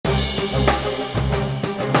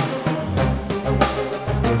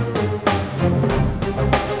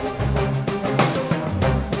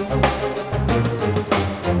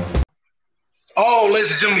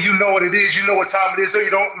ladies and gentlemen, you know what it is. You know what time it is, so you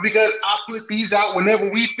don't, because I put these out whenever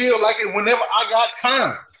we feel like it, whenever I got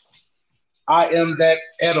time. I am that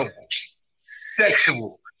edible,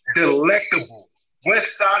 sexual, delectable,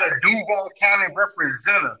 West Side of Duval County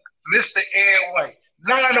representative, Mr. Ed White,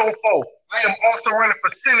 904. I am also running for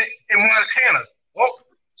Senate in Montana. Well,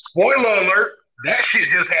 spoiler alert, that shit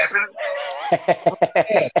just happened.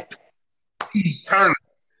 Eternal.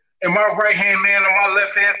 And my right-hand man on my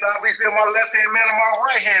left-hand side, we say my left-hand man on my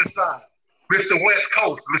right-hand side, Mr. West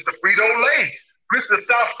Coast, Mr. Frito-Lay, Mr.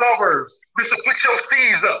 South Suburbs, Mr. Put Your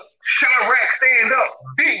C's Up, Chirac Stand Up,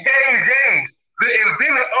 Big Game James, the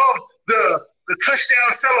inventor of the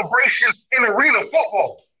touchdown celebration in arena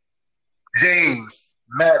football, James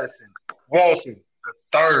Madison Walton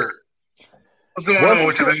III. What's going on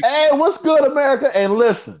with you? Hey, what's good, America? And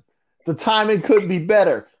listen, the timing couldn't be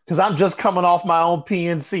better because I'm just coming off my own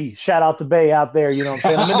PNC. Shout out to Bay out there. You know what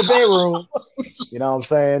I'm saying? I'm in the Bay room. You know what I'm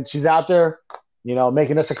saying? She's out there, you know,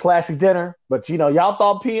 making us a classic dinner. But, you know, y'all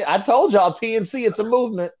thought I told y'all PNC, it's a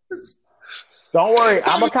movement. Don't worry.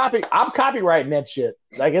 I'm copywriting that shit.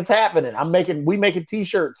 Like, it's happening. We making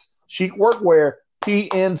T-shirts, chic workwear,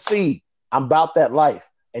 PNC. I'm about that life.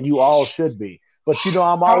 And you all should be. But, you know,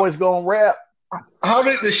 I'm always going to rap. How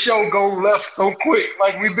did the show go left so quick?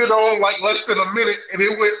 Like, we've been on like less than a minute, and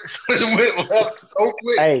it went left so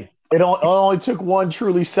quick. Hey, it only took one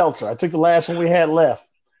Truly Seltzer. I took the last one we had left.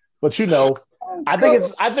 But, you know, I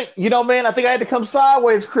think you know, man, I think I had to come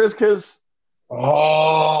sideways, Chris, because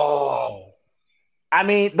I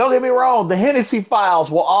mean, don't get me wrong, the Hennessy Files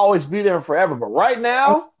will always be there forever. But right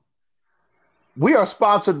now, we are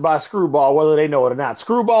sponsored by Screwball, whether they know it or not.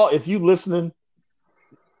 Screwball, if you listening,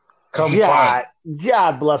 God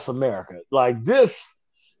bless America. Like this,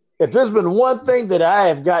 if there's been one thing that I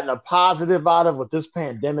have gotten a positive out of with this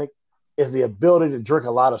pandemic, is the ability to drink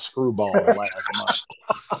a lot of Screwball in the last month.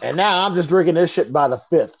 And now I'm just drinking this shit by the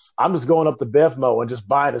fifths. I'm just going up to Bevmo and just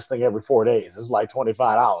buying this thing every 4 days. It's like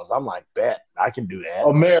 $25. I'm like, bet, I can do that.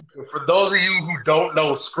 America, for those of you who don't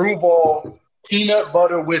know, Screwball peanut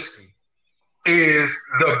butter whiskey is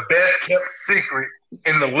the best kept secret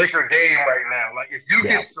in the liquor game right now. Like, if you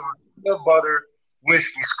get some peanut butter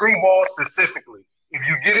whiskey, Screwball specifically, if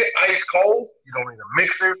you get it ice cold, you don't need a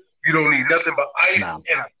mixer. You don't need nothing but ice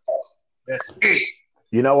and a cup. That's it.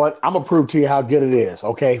 You know what? I'm going to prove to you how good it is.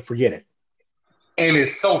 Okay? Forget it. And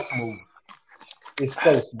it's so smooth. It's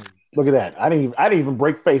so smooth. Look at that. I didn't even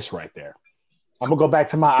break face right there. I'm going to go back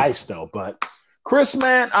to my ice, though. But, Chris,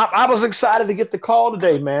 man, I was excited to get the call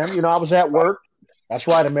today, man. You know, I was at work. That's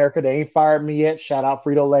right, America. They ain't fired me yet. Shout out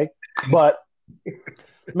Frito-Lay. But,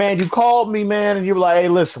 man, you called me, man, and you were like, hey,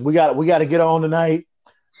 listen, we got to get on tonight.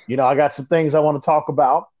 You know, I got some things I want to talk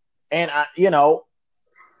about. And,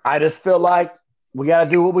 I just feel like we got to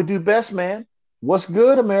do what we do best, man. What's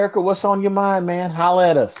good, America? What's on your mind, man? Holla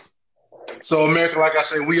at us. So, America, like I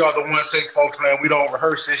said, we are the one take folks, man. We don't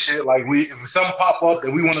rehearse this shit. Like, if something pop up that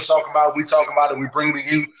we want to talk about, we talk about it. We bring it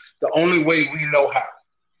to you the only way we know how.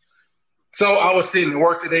 So, I was sitting at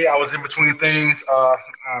work today. I was in between things.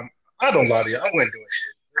 I don't lie to you. I wasn't doing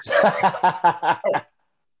shit.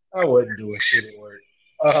 I wasn't doing shit at work.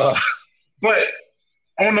 But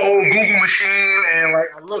on the old Google machine, and like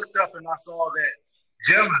I looked up and I saw that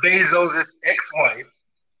Jeff Bezos' ex-wife,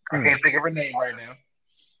 I can't think of her name right now.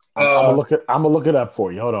 I'm gonna look it up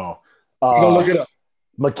for you. Hold on. You gonna look it up?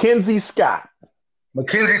 Mackenzie Scott.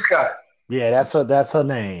 Mackenzie Scott. Yeah, that's her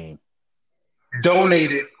name.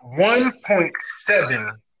 Donated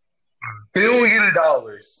 $1.7 billion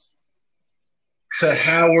to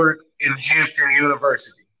Howard and Hampton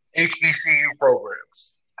University HBCU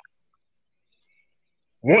programs.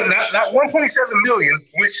 Not 1.7 million,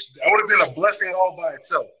 which would have been a blessing all by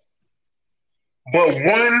itself, but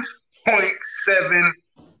 1.7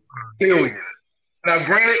 billion. Now,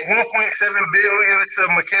 granted, 1.7 billion to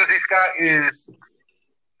Mackenzie Scott is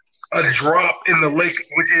a drop in the lake,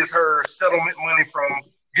 which is her settlement money from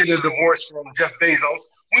getting a divorce from Jeff Bezos.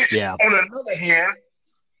 Which, on another hand,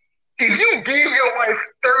 if you gave your wife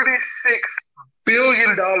 $36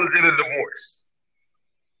 billion in a divorce,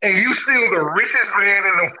 and you still the richest man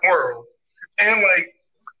in the world, and like,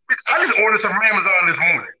 I just ordered some from Amazon this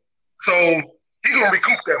morning, so he's gonna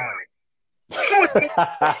recoup that money.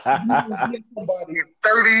 Somebody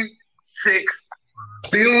 $36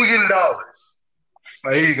 billion.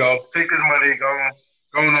 Like, here you go, take this money, going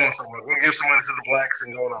on somewhere. We'll give some money to the blacks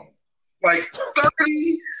and going on. Like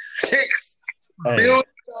 $36 billion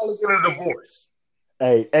in a divorce.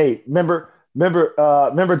 Hey,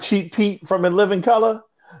 remember Cheap Pete from In Living Color?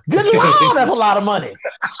 Good Lord, that's a lot of money.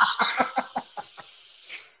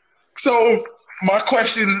 So my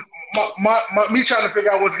question me trying to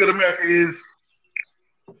figure out what's good America is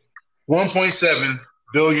 $1.7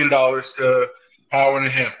 billion to Howard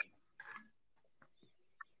and Hampton.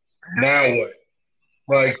 Now what?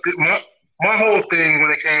 Like my whole thing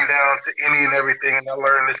when it came down to any and everything, and I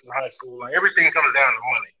learned this in high school, like everything comes down to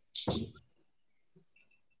money.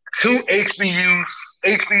 Two HBCU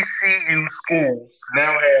schools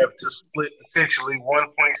now have to split essentially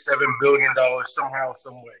 $1.7 billion somehow,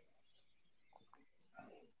 some way.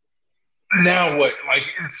 Now what? Like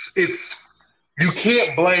it's you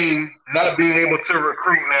can't blame not being able to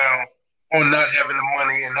recruit now on not having the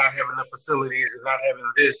money and not having the facilities and not having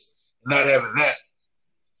this, not having that.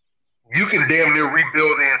 You can damn near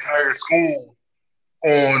rebuild the entire school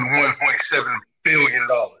on $1.7 billion.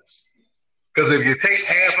 Because if you take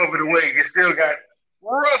half of it away, you still got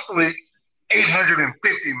roughly $850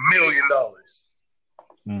 million.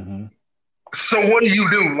 Mm-hmm. So what do you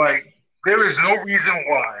do? Like, there is no reason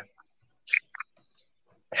why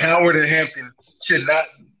Howard and Hampton should not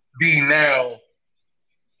be now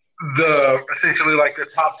essentially like the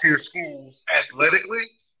top tier schools athletically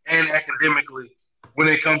and academically when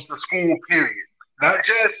it comes to school, period. Not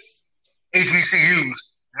just HBCUs.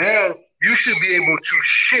 Now you should be able to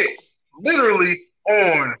shit literally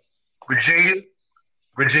on Virginia,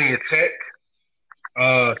 Virginia Tech,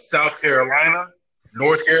 South Carolina,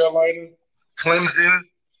 North Carolina, Clemson,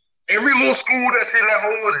 every little school that's in that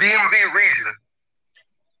whole DMV region.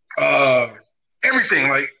 Everything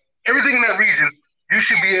in that region, you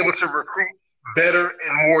should be able to recruit better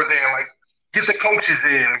and more than like get the coaches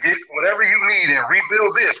in, get whatever you need and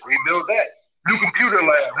rebuild this, rebuild that, new computer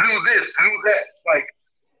lab, new this, new that. Like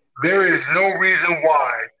there is no reason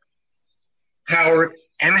why Howard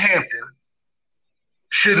and Hampton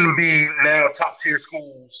shouldn't be now top tier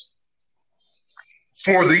schools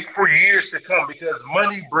for years to come because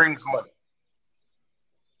money brings money.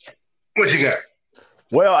 What you got?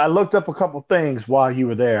 Well, I looked up a couple things while you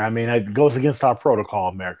were there. I mean, it goes against our protocol,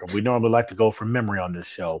 America. We normally like to go from memory on this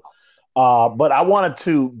show. But I wanted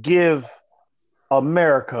to give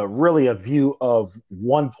America really a view of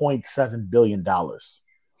 $1.7 billion.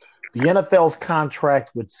 The NFL's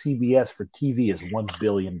contract with CBS for TV is $1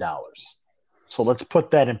 billion. So let's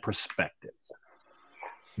put that in perspective.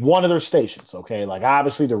 One of their stations, okay? Like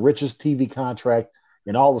obviously the richest TV contract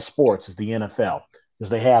in all the sports is the NFL. Because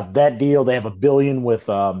they have that deal. They have $1 billion with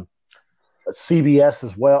CBS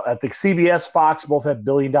as well. I think CBS, Fox both have $1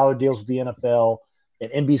 billion deals with the NFL,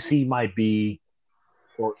 and NBC might be,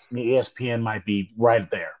 or ESPN might be right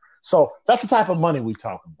there. So that's the type of money we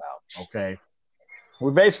talk about, okay? We're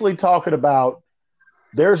basically talking about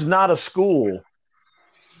there's not a school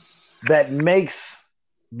that makes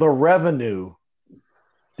the revenue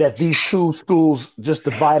that these two schools just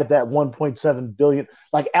divided that $1.7 billion.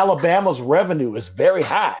 Like Alabama's revenue is very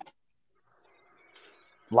high.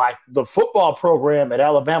 Like the football program at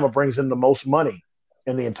Alabama brings in the most money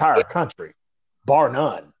in the entire country, bar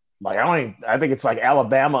none. Like I think it's like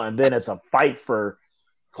Alabama, and then it's a fight for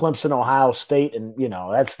Clemson, Ohio State, and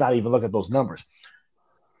that's not even look at those numbers.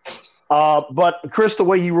 But Chris, the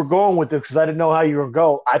way you were going with it, because I didn't know how you were going to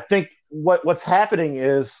go, I think what's happening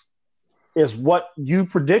is what you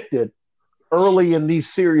predicted early in these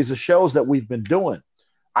series of shows that we've been doing.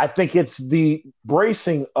 I think it's the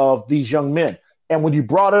bracing of these young men. And when you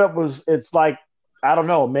brought it up, it's like, I don't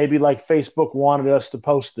know, maybe like Facebook wanted us to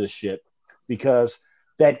post this shit because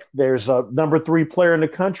that there's a number 3 player in the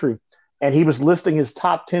country and he was listing his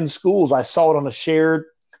top 10 schools. I saw it on a shared,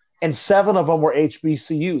 and 7 of them were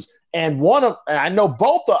HBCUs. And I know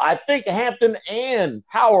both I think Hampton and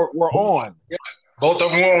Howard were on. Yeah, both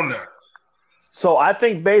of them were on there. So I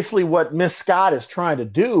think basically what Miss Scott is trying to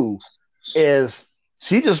do is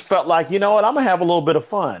she just felt like, you know what, I'm gonna have a little bit of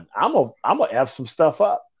fun. I'm gonna F some stuff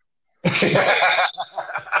up.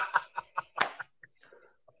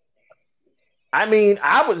 I mean,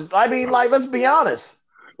 like, let's be honest.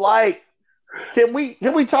 Like, can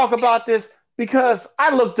we talk about this? Because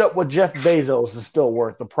I looked up what Jeff Bezos is still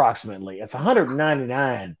worth approximately. It's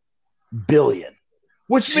 $199 billion,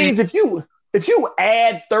 which means if you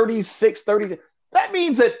add 36, that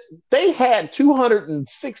means that they had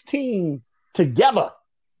 216 together.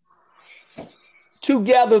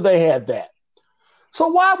 Together they had that. So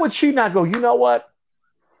why would she not go, you know what?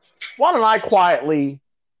 Why don't I quietly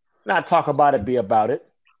not talk about it, be about it?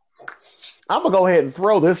 I'm going to go ahead and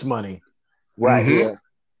throw this money right here.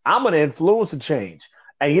 I'm going to influence a change.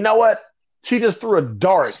 And you know what? She just threw a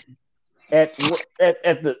dart at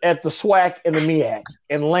the SWAC and the MEAC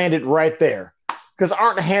and landed right there. Because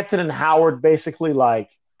aren't Hampton and Howard basically like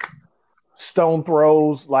stone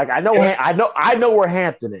throws? Like I know where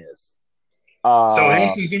Hampton is. So Uh,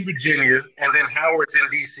 Hampton's in Virginia, and then Howard's in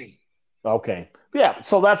D.C. okay. Yeah.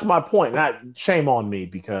 So that's my point. Not shame on me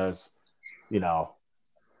because, you know,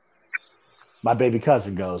 my baby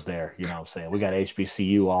cousin goes there. You know what I'm saying? We got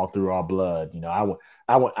HBCU all through our blood. You know,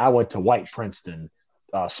 I went to white Princeton,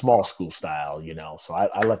 small school style, so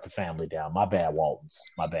I let the family down. My bad, Waltons.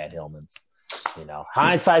 My bad, Hillmans.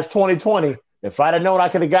 Hindsight's 2020. If I'd have known I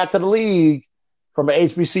could have got to the league from an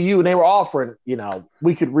HBCU and they were offering,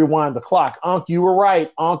 we could rewind the clock. Unc, you were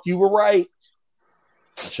right. Unc, you were right.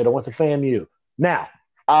 I should have went to FAMU. Now,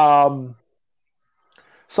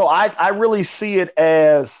 so I really see it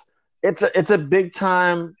as it's a big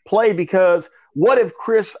time play because what if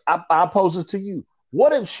Chris, I pose this to you,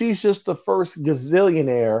 what if she's just the first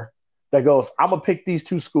gazillionaire that goes, I'm going to pick these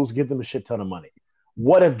two schools, give them a shit ton of money?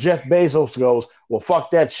 What if Jeff Bezos goes, well,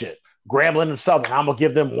 fuck that shit. Grambling and Southern, I'm going to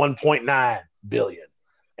give them 1.9 billion.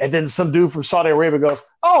 And then some dude from Saudi Arabia goes,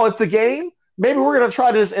 oh, it's a game? Maybe we're going to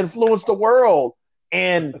try to just influence the world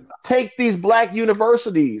and take these black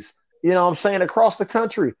universities, across the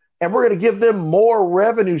country, and we're going to give them more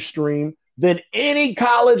revenue stream than any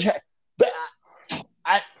college.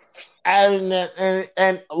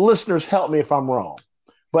 And listeners, help me if I'm wrong,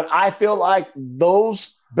 but I feel like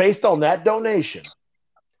those, based on that donation,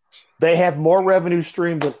 they have more revenue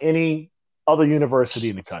stream than any other university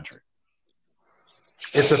in the country.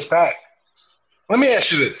 It's a fact. Let me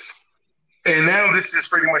ask you this. And now this is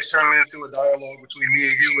pretty much turning into a dialogue between me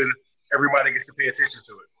and you, and everybody gets to pay attention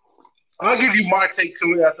to it. I'll give you my take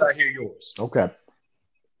to it after I hear yours. Okay.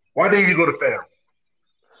 Why didn't you go to FAM?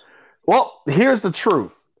 Well, here's the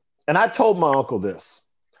truth. And I told my uncle this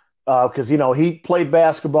because, he played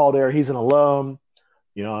basketball there. He's an alum.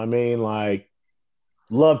 You know what I mean? Like,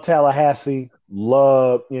 love Tallahassee.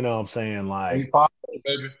 Love, like,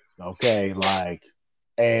 baby. Okay, like,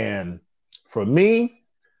 and for me,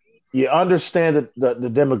 you understand the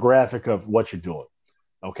demographic of what you're doing.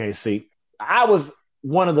 Okay, see, I was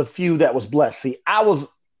one of the few that was blessed. See, I was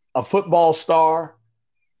a football star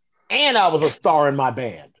and I was a star in my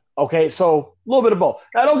band. Okay, so a little bit of both.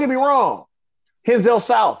 Now, don't get me wrong. Hinsdale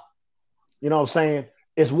South,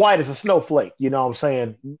 is white as a snowflake. You know what I'm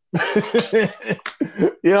saying? You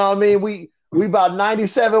know what I mean? We about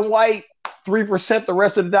 97 white, 3% the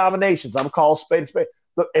rest of the denominations. I'm called spade a spade.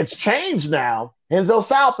 But it's changed now. Hinsdale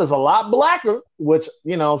South is a lot blacker, which,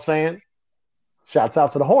 shouts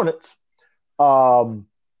out to the Hornets. But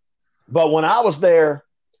when I was there,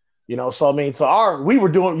 we were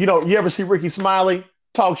doing, you ever see Ricky Smiley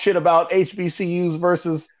talk shit about HBCUs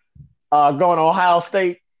versus going to Ohio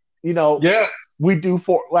State? Yeah. We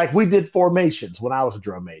did formations when I was a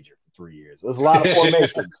drum major for 3 years. It was a lot of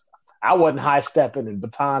formations. I wasn't high stepping and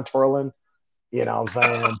baton twirling. You know what I'm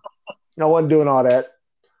saying? I wasn't doing all that.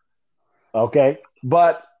 Okay.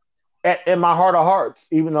 But in my heart of hearts,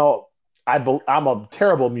 even though I'm a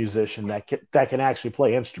terrible musician that can actually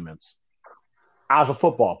play instruments, I was a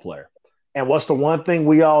football player. And what's the one thing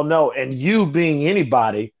we all know? And you being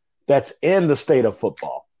anybody that's in the state of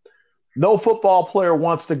football, no football player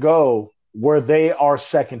wants to go where they are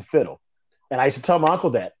second fiddle. And I used to tell my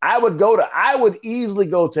uncle that I would easily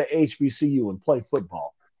go to HBCU and play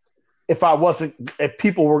football if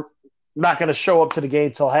people were not going to show up to the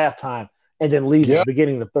game till halftime and then leave at the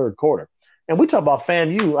beginning of the third quarter. And we talk about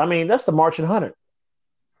FAMU. I mean, that's the Marching 100.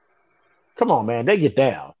 Come on, man. They get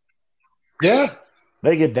down. Yeah.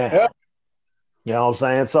 They get down. Yeah. You know what I'm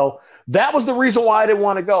saying? So that was the reason why I didn't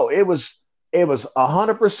want to go. It was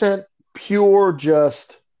 100% pure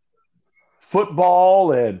just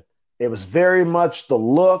football, and it was very much the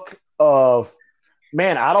look of,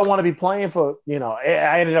 man, I don't want to be playing for,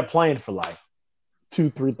 I ended up playing for like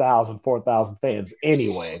 2,000, 3,000, 4,000 fans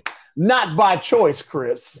anyway. Not by choice,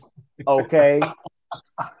 Chris. Okay?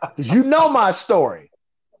 Because you know my story.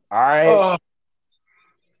 All right?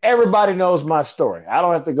 Everybody knows my story. I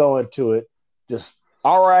don't have to go into it. Just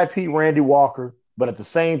R.I.P. Randy Walker. But at the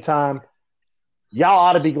same time, y'all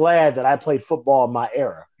ought to be glad that I played football in my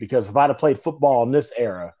era. Because if I'd have played football in this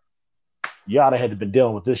era, y'all had to been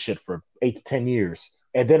dealing with this shit for 8 to 10 years.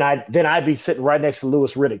 And then I'd be sitting right next to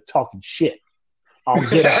Louis Riddick talking shit. I'll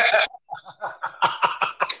get up.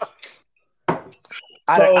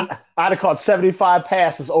 I'd have caught 75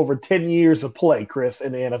 passes over 10 years of play, Chris,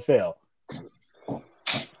 in the NFL.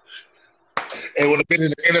 It would have been in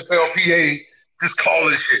the NFLPA just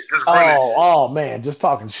calling shit. Just running. Oh, man, just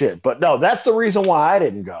talking shit. But no, that's the reason why I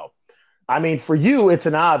didn't go. I mean, for you, it's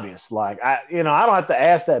an obvious. Like, I don't have to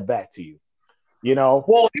ask that back to you.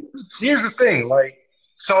 Well, here's the thing. Like,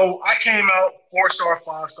 so I came out 4-star,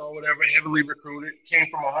 5-star, whatever, heavily recruited. Came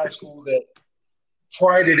from a high school that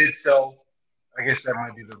prided itself. I guess that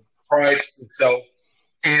might be the prides itself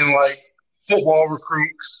in like football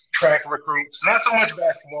recruits, track recruits, not so much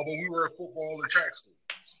basketball, but we were a football and track school.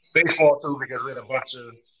 Baseball too, because we had a bunch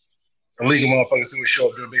of illegal motherfuckers who would show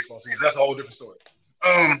up during baseball season. That's a whole different story.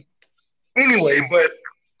 Anyway, but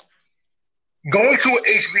going to an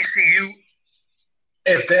HBCU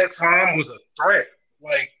at that time was a threat.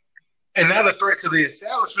 Like, and not a threat to the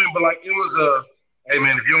establishment, but like it was a, hey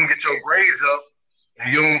man, if you don't get your grades up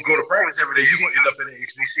and you don't go to practice every day, you're gonna end up at an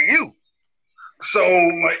HBCU. So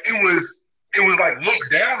like it was like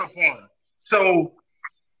looked down upon. So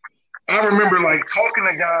I remember like talking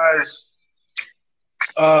to guys,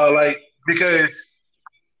 like because,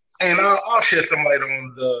 and I'll shed some light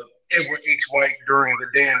on the Edward H. White during the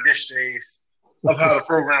Dan Dish days of how the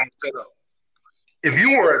program was set up. If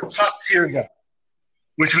you were a top tier guy,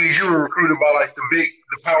 which means you were recruited by like the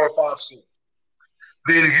Power Five school,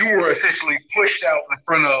 then you were essentially pushed out in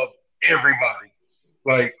front of everybody.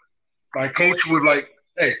 Like my coach would like,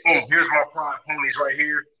 hey, boom, here's my pride ponies right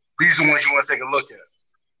here. These are the ones you want to take a look at.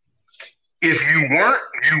 If you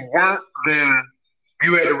weren't, then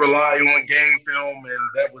you had to rely on game film, and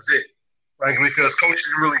that was it. Like because coach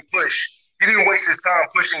didn't really push. He didn't waste his time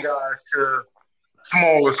pushing guys to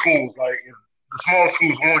smaller schools. Like if the smaller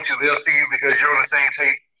schools want you, they'll see you because you're on the same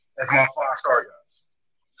tape as my 5-star guys.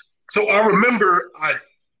 So I remember I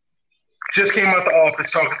just came out the office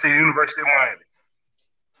talking to the University of Miami.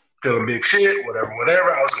 Feeling big shit, whatever.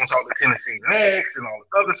 I was going to talk to Tennessee next and all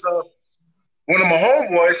this other stuff. One of my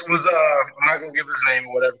homeboys was, I'm not going to give his name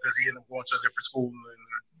or whatever because he ended up going to a different school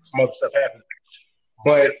and some other stuff happened.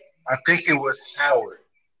 But I think it was Howard.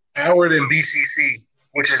 Howard and BCC,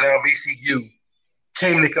 which is now BCU,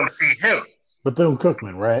 came to come see him.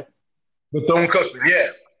 Bethune-Cookman, right? Bethune-Cookman, yeah.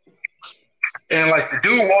 And like the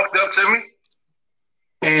dude walked up to me,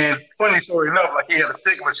 and funny story enough, like he had a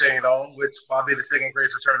Sigma chain on, which probably the second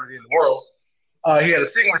greatest fraternity in the world. He had a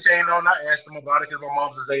Sigma chain on. I asked him about it because my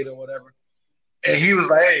mom's a Zeta or whatever. And he was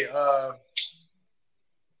like, hey,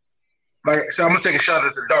 like, so I'm going to take a shot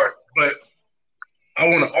at the dark, but I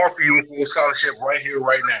want to offer you a full scholarship right here,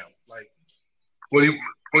 right now. Like, what do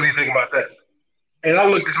you think about that? And I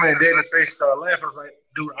looked this man dead in his face, started laughing. I was like,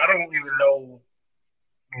 dude, I don't even know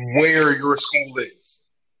where your school is.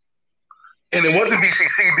 And it wasn't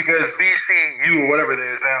BCC because BCU or whatever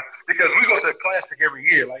it is now, because we go to Classic every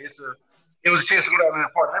year. Like it was a chance to go down there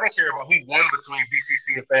and party. I didn't care about who won between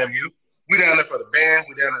BCC and FAMU. We down there for the band,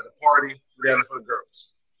 we down there at the party, we down there for the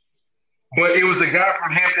girls. But it was the guy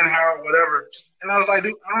from Hampton, Howard, whatever. And I was like,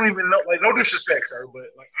 dude, I don't even know, like no disrespect, sir, but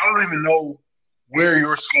like I don't even know where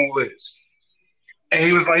your school is. And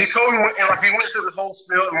he was like, he told me, and like he went to the whole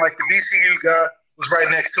spiel, and like the BCU guy was right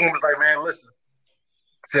next to him. Was like, man, listen,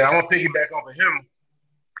 say I'm gonna piggyback off of him.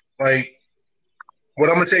 Like, what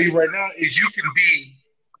I'm gonna tell you right now is, you can be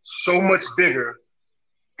so much bigger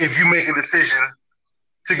if you make a decision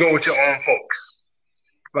to go with your own folks.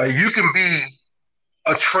 Like, you can be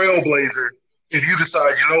a trailblazer if you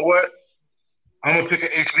decide, you know what, I'm gonna pick an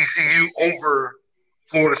HBCU over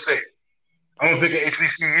Florida State. I'm gonna pick an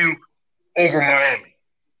HBCU over Miami.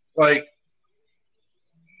 Like,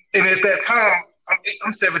 and at that time,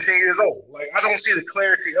 I'm 17 years old. Like, I don't see the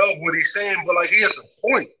clarity of what he's saying, but like he has a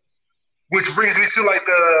point. Which brings me to like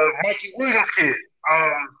the Mikey Williams kid,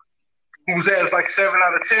 who's has like 7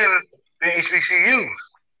 out of 10 in HBCUs.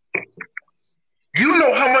 You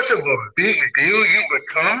know how much of a big deal you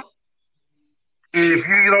become if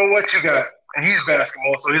you know what you got, and he's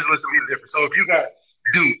basketball, so his list will be different. So if you got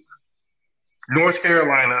Duke, North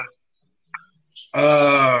Carolina,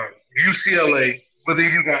 UCLA, but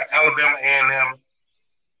then you got Alabama A&M,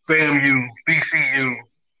 FAMU, BCU,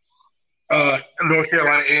 North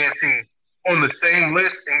Carolina A&T on the same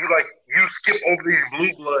list, and you skip over these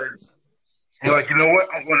blue bloods. You're like, you know what?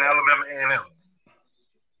 I'm going to Alabama A&M.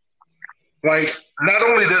 Like, not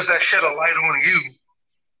only does that shed a light on you,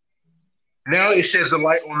 now it sheds a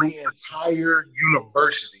light on the entire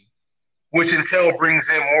university, which in turn brings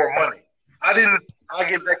in more money. I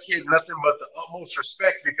give that kid nothing but the utmost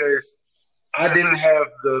respect because I didn't have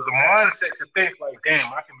the mindset to think like, damn,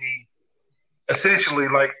 I can be essentially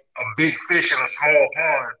like a big fish in a small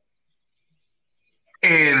pond.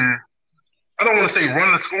 And I don't want to say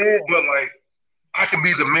run the school, but like I can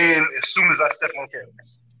be the man as soon as I step on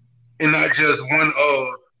campus and not just one of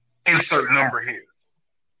insert number here.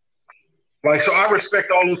 Like, so I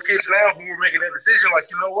respect all those kids now who are making that decision. Like,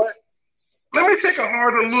 you know what? Let me take a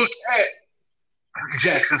harder look at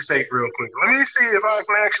Jackson State real quick. Let me see if I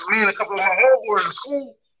can actually, me and a couple of my homeboys in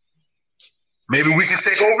school, maybe we can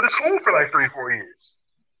take over the school for like 3-4 years.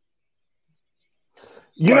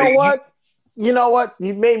 You know what?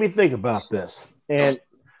 You made me think about this. And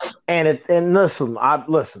And listen,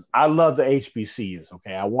 I love the HBCUs.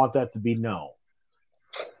 Okay, I want that to be known.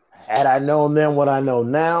 Had I known then what I know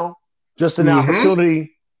now, just an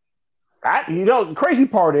opportunity. The crazy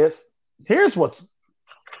part is, here's what's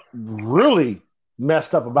really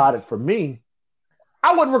messed up about it for me.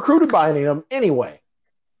 I wasn't recruited by any of them anyway.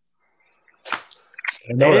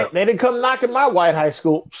 They didn't come knocking my white high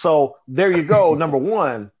school. So there you go. Number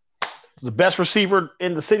one, the best receiver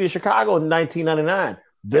in the city of Chicago in 1999.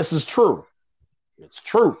 This is true. It's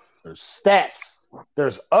true. There's stats.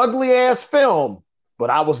 There's ugly ass film,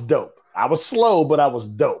 but I was dope. I was slow, but I was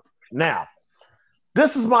dope. Now,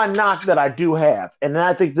 this is my knock that I do have, and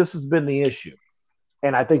I think this has been the issue.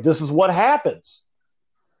 And I think this is what happens.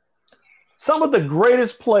 Some of the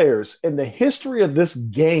greatest players in the history of this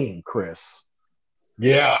game, Chris,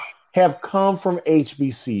 have come from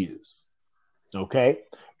HBCUs. Okay?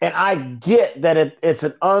 And I get that it's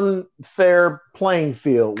an unfair playing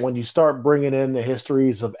field when you start bringing in the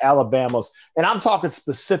histories of Alabama's, and I'm talking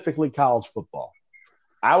specifically college football.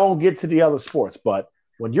 I won't get to the other sports, but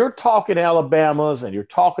when you're talking Alabama's and you're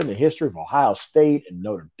talking the history of Ohio State and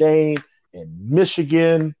Notre Dame and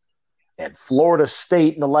Michigan and Florida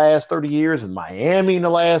State in the last 30 years and Miami in the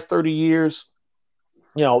last 30 years,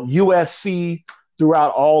 USC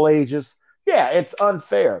throughout all ages, yeah, it's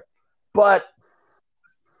unfair. But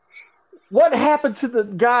what happened to the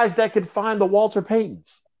guys that could find the Walter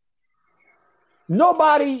Paytons?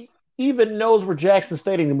 Nobody even knows where Jackson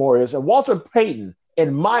State anymore is. And Walter Payton,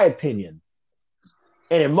 in my opinion,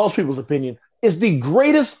 and in most people's opinion, is the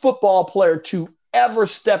greatest football player to ever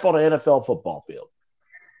step on an NFL football field.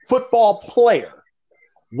 Football player.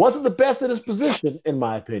 Wasn't the best at his position, in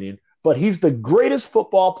my opinion, but he's the greatest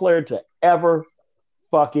football player to ever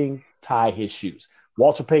fucking tie his shoes.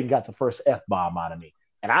 Walter Payton got the first F-bomb out of me.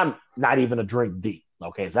 And I'm not even a drink deep.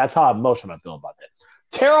 Okay, so that's how emotional I feel about that.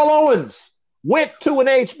 Terrell Owens went to an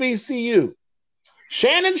HBCU.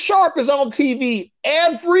 Shannon Sharp is on TV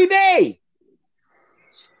every day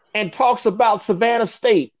and talks about Savannah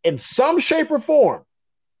State in some shape or form.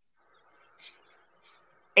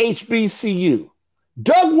 HBCU.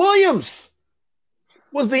 Doug Williams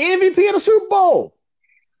was the MVP of the Super Bowl.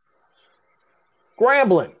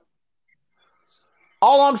 Grambling.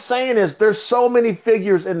 All I'm saying is there's so many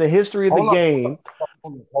figures in the history of the game.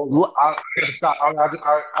 Hold on.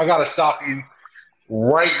 I gotta stop you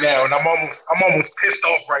right now, and I'm almost pissed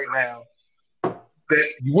off right now that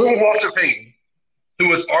Will Walter Payton,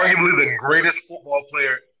 who is arguably the greatest football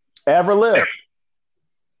player ever lived,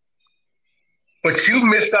 but you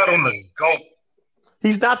missed out on the GOAT.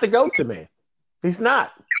 He's not the GOAT to me. He's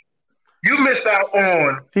not. You missed out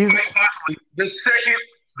on possibly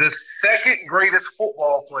the second greatest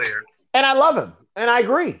football player. And I love him. And I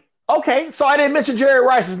agree. Okay, so I didn't mention Jerry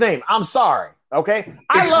Rice's name. I'm sorry. Okay?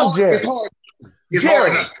 I love Jerry. It's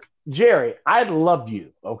hard. Jerry, I love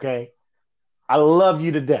you. Okay? I love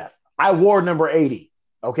you to death. I wore number 80.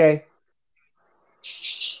 Okay?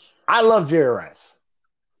 I love Jerry Rice.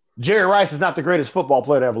 Jerry Rice is not the greatest football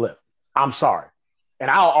player to ever live. I'm sorry. And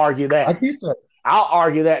I'll argue that. I get that. I'll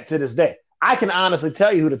argue that to this day. I can honestly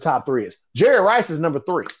tell you who the top three is. Jerry Rice is number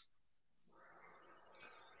 3.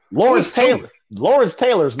 Lawrence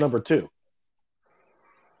Taylor is number 2.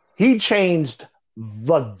 He changed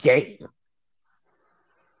the game.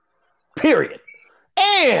 Period.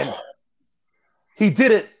 And he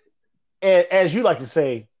did it, as you like to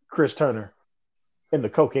say, Chris Turner, in the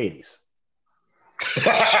Coke 80s.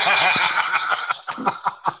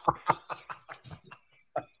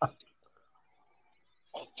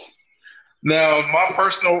 Now, my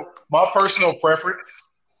personal preference,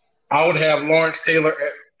 I would have Lawrence Taylor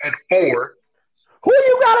at 4. Who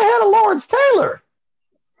you got ahead of Lawrence Taylor?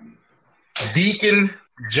 Deacon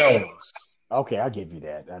Jones. Okay, I'll give you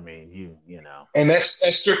that. I mean, you know. And that's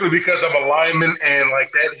strictly because of alignment and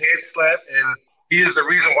like that head slap, and he is the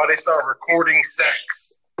reason why they started recording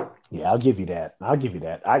sacks. Yeah, I'll give you that.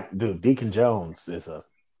 Deacon Jones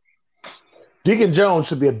Deacon Jones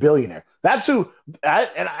should be a billionaire. That's who.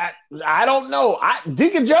 I don't know.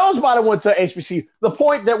 Deacon Jones might have went to HBCU. The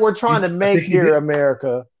point that we're trying to make here,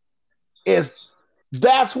 America, is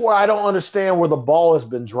that's where I don't understand where the ball has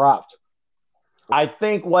been dropped. I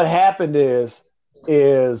think what happened is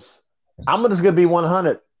I'm just going to be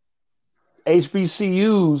 100.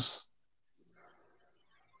 HBCUs,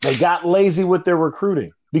 they got lazy with their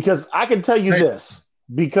recruiting. Because I can tell you this,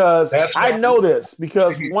 because I know this,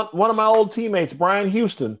 because one of my old teammates, Brian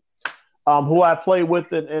Houston, who I played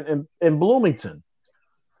with in Bloomington,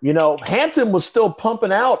 Hampton was still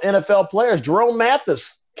pumping out NFL players. Jerome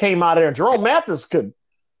Mathis came out of there. Jerome Mathis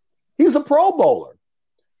he's a Pro Bowler.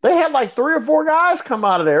 They had like 3 or 4 guys come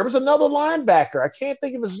out of there. There was another linebacker. I can't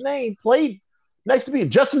think of his name. Played next to me.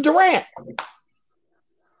 Justin Durant.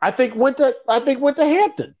 I think went to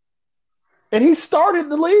Hampton. And he started in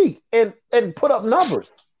the league and put up numbers.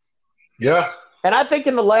 Yeah. And I think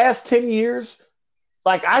in the last 10 years,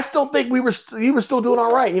 like I still think he was still doing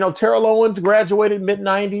all right. You know, Terrell Owens graduated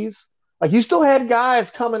mid-90s. Like you still had guys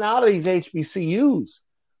coming out of these HBCUs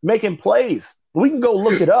making plays. We can go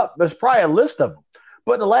look it up. There's probably a list of them.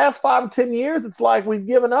 But in the last 5 or 10 years, it's like we've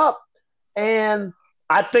given up. And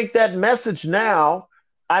I think that message now,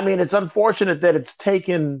 I mean, it's unfortunate that it's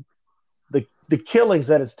taken the killings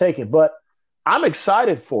that it's taken, but I'm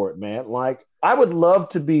excited for it, man. Like I would love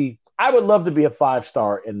to be a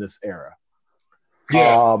 5-star in this era.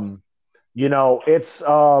 Yeah. You know, it's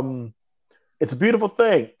a beautiful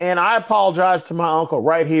thing. And I apologize to my uncle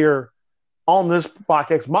right here on this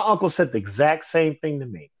podcast. My uncle said the exact same thing to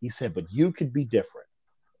me. He said, but you could be different.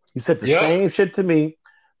 He said the same shit to me.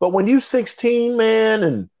 But when you 16, man,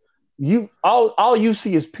 and you all you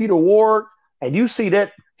see is Peter Ward, and you see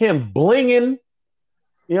that him blinging,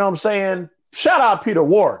 you know what I'm saying? Shout out Peter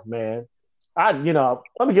Ward, man. Let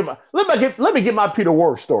me get my Peter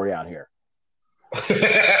Ward story out here.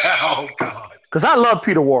 Oh God. Because I love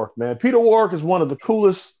Peter Ward, man. Peter Ward is one of the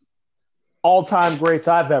coolest all-time greats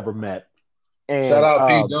I've ever met. And, shout out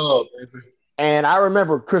P-Dub, baby. And I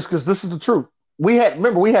remember, Chris, because this is the truth. We had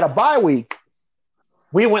a bye week.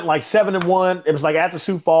 We went like 7-1. It was like after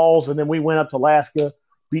Sioux Falls, and then we went up to Alaska,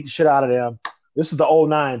 beat the shit out of them. This is the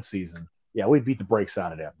 2009 season. Yeah, we beat the brakes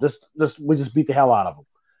out of them. We just beat the hell out of them.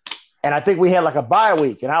 And I think we had like a bye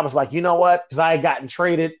week, and I was like, you know what? Because I had gotten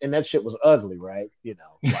traded, and that shit was ugly, right? You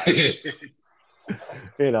know, like,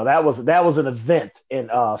 you know that was an event in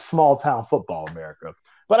small town football America.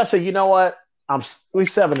 But I said, you know what? We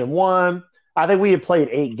 7-1. I think we had played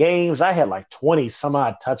 8 games. I had like 20 some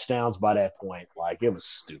odd touchdowns by that point. Like it was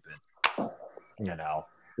stupid. You know,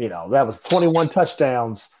 that was 21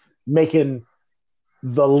 touchdowns, making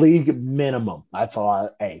the league minimum. That's all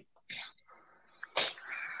ate.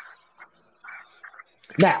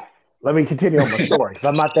 Now, let me continue on my story because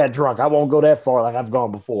I'm not that drunk. I won't go that far like I've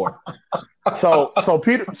gone before. So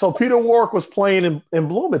Peter Warrick was playing in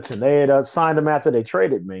Bloomington. They had signed him after they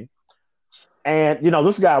traded me. And, you know,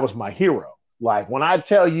 this guy was my hero. Like, when I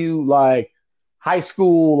tell you, like, high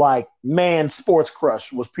school, like, man, sports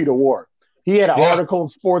crush was Peter Warrick. He had an article in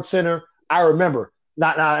Sports Center. I remember,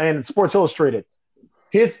 and Sports Illustrated.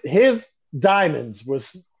 His diamonds were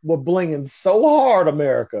blinging so hard,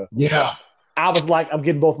 America. Yeah. I was like, I'm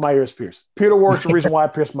getting both my ears pierced. Peter Warrick's the reason why I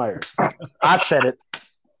pierced my ears. I said it.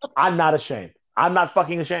 I'm not ashamed. I'm not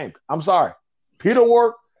fucking ashamed. I'm sorry. Peter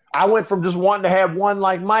Warrick, I went from just wanting to have one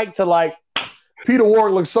like Mike to like, Peter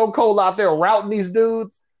Warrick looks so cold out there routing these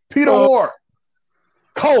dudes. Peter Warrick,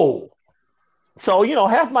 cold. So, you know,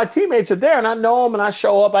 half my teammates are there, and I know them, and I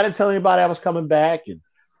show up. I didn't tell anybody I was coming back and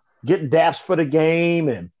getting daps for the game.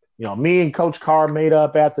 And, you know, me and Coach Carr made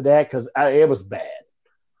up after that because it was bad.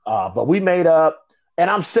 But we made up, and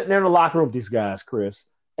I'm sitting there in the locker room with these guys, Chris.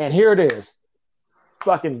 And here it is.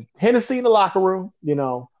 Fucking Hennessy in the locker room, you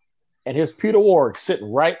know, and here's Peter Warrick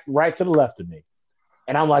sitting right to the left of me.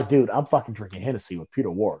 And I'm like, dude, I'm fucking drinking Hennessy with Peter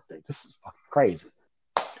Warrick. This is fucking crazy.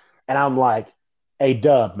 And I'm like, hey,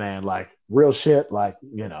 Dub, man, like, real shit, like,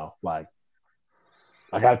 you know, like,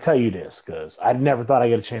 I got to tell you this because I never thought I'd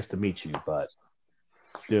get a chance to meet you. But,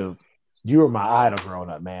 dude, you were my idol growing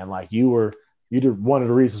up, man. Like, you're one of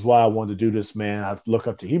the reasons why I wanted to do this, man. I look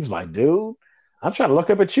up to you. He was like, dude, I'm trying to look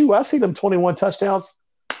up at you. I see them 21 touchdowns.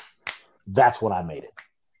 That's when I made it.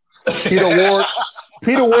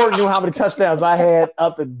 Peter Ward knew how many touchdowns I had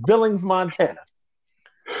up in Billings, Montana.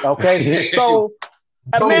 Okay, so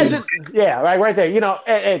imagine, yeah, right there. You know,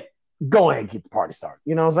 and go ahead and get the party started.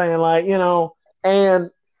 You know what I'm saying? Like, you know, and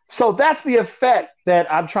so that's the effect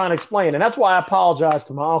that I'm trying to explain, and that's why I apologize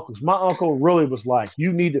to my uncle. My uncle really was like,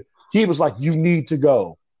 you need to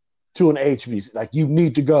go to an HBCU. Like, you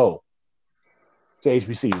need to go to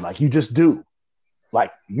HBCU. Like, you just do.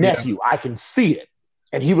 Like, nephew, I can see it.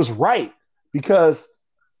 And he was right, because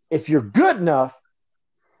if you're good enough,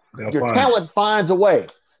 your talent finds a way.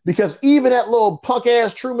 Because even at little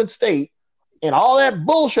punk-ass Truman State and all that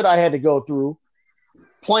bullshit I had to go through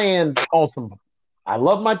playing on some – I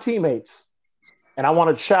love my teammates, and I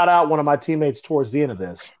want to shout out one of my teammates towards the end of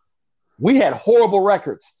this. We had horrible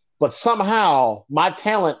records, but somehow my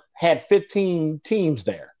talent had 15 teams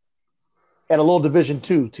there at a little Division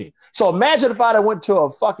II team. So imagine if I'd have went to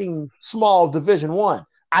a fucking small Division I.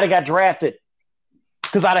 I'd have got drafted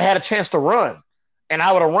because I'd have had a chance to run. And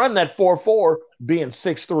I would have run that 4.4 being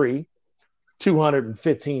 6'3",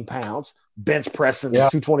 215 pounds. bench pressing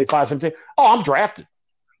 225, 17. Oh, I'm drafted.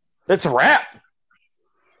 It's a wrap.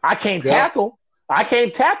 I can't tackle.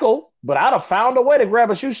 But I'd have found a way to grab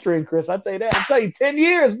a shoestring, Chris. I tell you that. I tell you, 10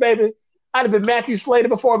 years, baby. I'd have been Matthew Slater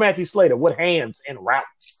before Matthew Slater with hands and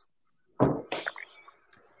routes.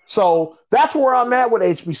 So that's where I'm at with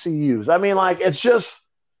HBCUs. I mean, like, it's just,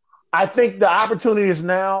 I think the opportunity is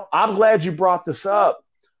now. I'm glad you brought this up.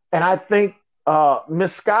 And I think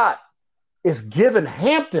Miss Scott is giving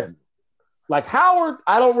Hampton, like Howard,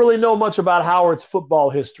 I don't really know much about Howard's football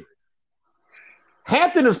history.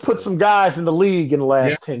 Hampton has put some guys in the league in the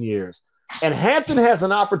last 10 years. And Hampton has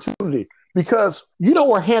an opportunity because you know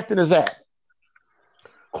where Hampton is at.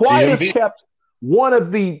 Quiet has kept one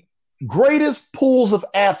of the greatest pools of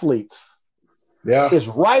athletes. Is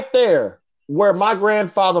right there where my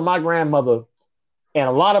grandfather, my grandmother, and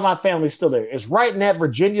a lot of my family is still there. It's right in that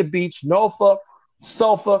Virginia Beach, Norfolk,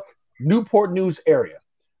 Suffolk, Newport News area.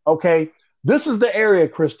 Okay? This is the area,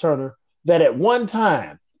 Chris Turner, that at one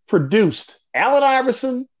time produced Allen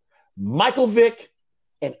Iverson, Michael Vick,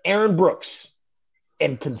 and Aaron Brooks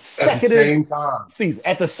in consecutive seasons.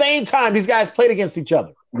 At the same time, these guys played against each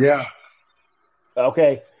other. Yeah.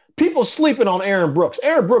 Okay? People sleeping on Aaron Brooks.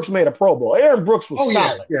 Aaron Brooks made a Pro Bowl. Aaron Brooks was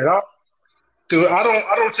solid. Yeah. Dude, I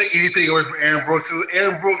don't take anything away from Aaron Brooks.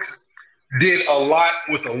 Aaron Brooks did a lot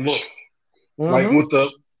with a look. Like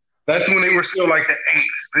that's when they were still like the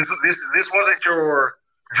Aints. This wasn't your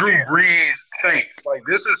Drew Brees Saints. Like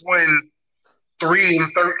this is when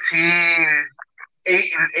 3-13, 8-8,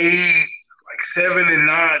 like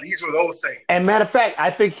 7-9. These were those Saints. And matter of fact,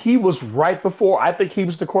 I think he was right before. I think he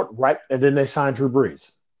was the court right, and then they signed Drew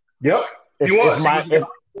Brees. Yep, he was.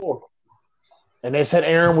 And they said,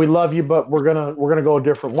 Aaron, we love you, but we're gonna go a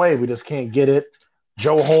different way. We just can't get it.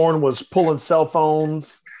 Joe Horn was pulling cell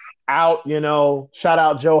phones out. You know, shout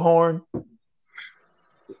out Joe Horn.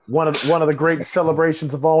 One of the great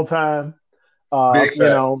celebrations of all time.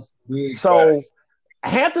 So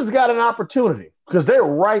Hampton's got an opportunity because they're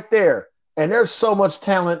right there, and there's so much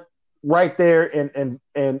talent right there in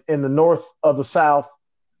the north of the South,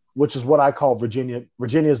 which is what I call Virginia.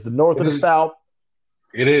 Virginia is the north of the South.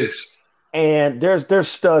 It is. And there's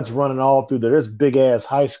studs running all through there. There's big ass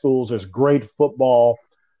high schools. There's great football.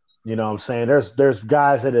 You know what I'm saying? There's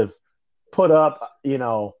guys that have put up,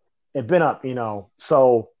 and been up,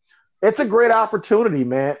 So it's a great opportunity,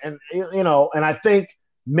 man. And and I think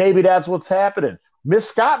maybe that's what's happening. Miss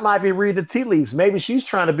Scott might be reading the tea leaves. Maybe she's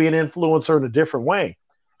trying to be an influencer in a different way.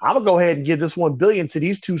 I'm gonna go ahead and give this $1 billion to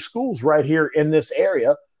these two schools right here in this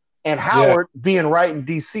area. And Howard being right in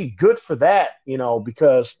DC, good for that,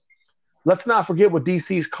 because let's not forget what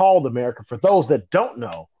DC's called America. For those that don't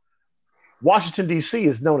know, Washington, D.C.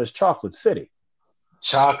 is known as Chocolate City.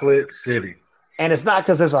 Chocolate City. And it's not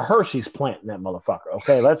because there's a Hershey's plant in that motherfucker.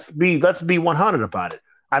 Okay, let's be 100 about it.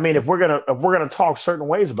 I mean, if we're gonna talk certain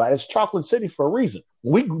ways about it, it's Chocolate City for a reason.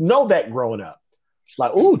 We know that growing up.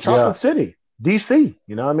 Like, ooh, Chocolate City, DC.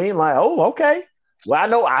 You know what I mean? Like, oh, okay. Well,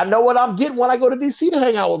 I know what I'm getting when I go to DC to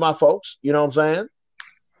hang out with my folks. You know what I'm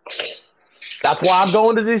saying? That's why I'm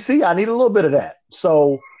going to DC. I need a little bit of that.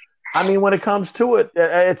 So, I mean, when it comes to it,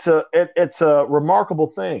 it's a remarkable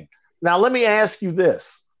thing. Now, let me ask you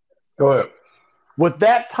this. Go ahead. With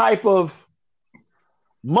that type of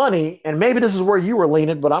money, and maybe this is where you were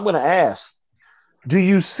leaning, but I'm going to ask, do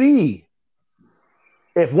you see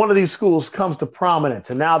if one of these schools comes to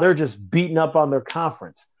prominence and now they're just beating up on their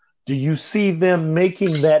conference, do you see them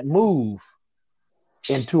making that move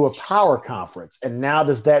into a power conference? And now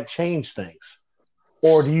does that change things?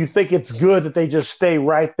 Or do you think it's good that they just stay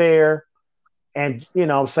right there and,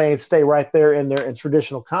 stay right there in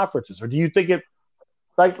traditional conferences? Or do you think it,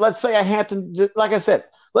 like, let's say Hampton, like I said,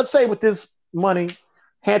 let's say with this money,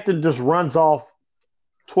 Hampton just runs off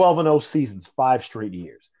 12-0 seasons, 5 straight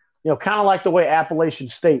years. Kind of like the way Appalachian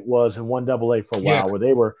State was in 1AA for a while,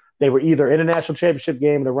 where they were either in a national championship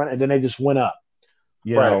game and then they just went up.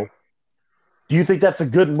 You know, do you think that's a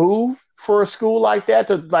good move for a school like that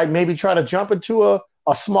to like maybe try to jump into a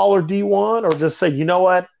smaller D1, or just say, you know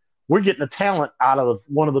what, we're getting the talent out of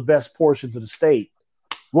one of the best portions of the state.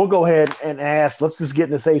 We'll go ahead and let's just get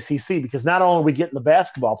in this ACC, because not only are we getting the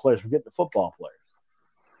basketball players, we're getting the football players.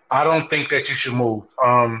 I don't think that you should move.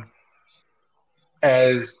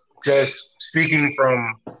 As just speaking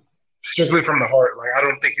strictly from the heart, like, I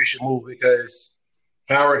don't think you should move, because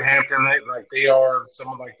Howard, Hampton, like they are some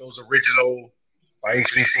of like those original like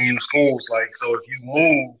HBCU schools. Like, so if you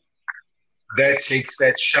move, that takes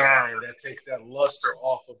that shine, that takes that luster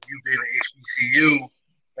off of you being an HBCU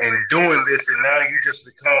and doing this, and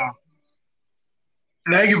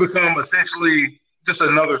now you become essentially just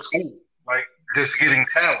another school, like just getting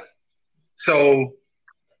talent. So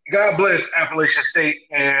God bless Appalachian State,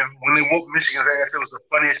 and when they whooped Michigan's ass, it was the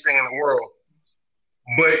funniest thing in the world.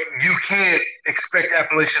 But you can't expect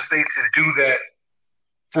Appalachian State to do that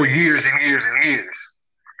for years and years and years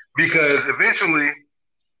because eventually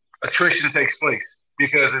attrition takes place.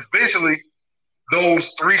 Because eventually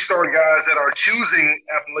those 3-star guys that are choosing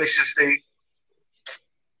Appalachian State,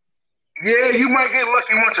 yeah, you might get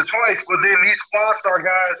lucky once or twice, but then these 5-star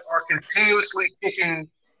guys are continuously picking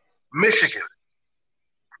Michigan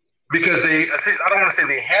because I don't want to say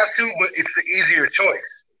they have to, but it's the easier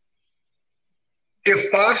choice.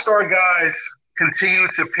 If 5-star guys continue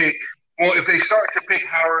to pick, well, if they start to pick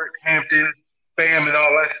Howard, Hampton, Bam, and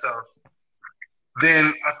all that stuff,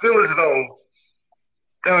 then I feel as though,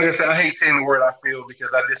 and like I said, I hate saying the word I feel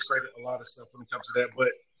because I discredit a lot of stuff when it comes to that, but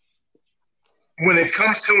when it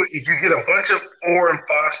comes to it, if you get a bunch of 4 and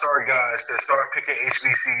 5-star guys that start picking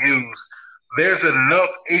HBCUs, there's enough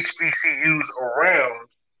HBCUs around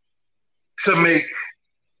to make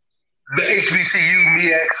the HBCU,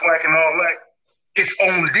 MEAC, SWAC, and all that its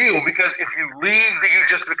own deal. Because if you leave, then you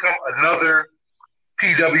just become another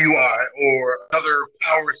PWI or another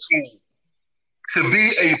power school. To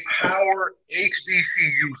be a power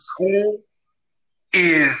HBCU school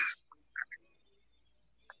is,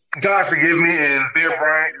 God forgive me, and Bear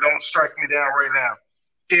Bryant, don't strike me down right now.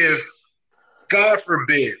 If, God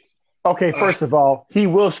forbid. Okay, first of all, he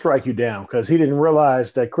will strike you down because he didn't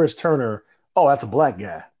realize that Chris Turner, that's a black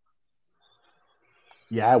guy.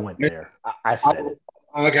 Yeah, I went there. I said it.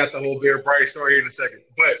 I got the whole Bear Bryant story here in a second.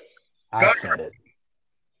 But I said it.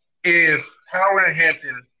 If Howard and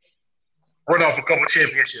Hampton run off a couple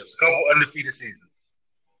championships, a couple undefeated seasons,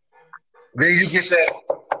 then you get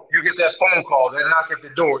that phone call, that knock at the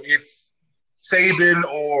door. It's Saban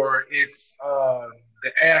or it's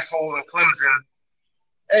the asshole in Clemson.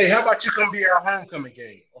 Hey, how about you come be our homecoming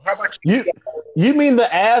game? Or how about you mean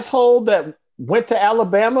the asshole that went to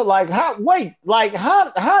Alabama? How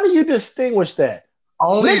do you distinguish that?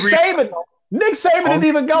 Nick Saban didn't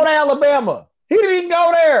even go to Alabama. He didn't even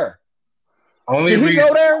go there. Did he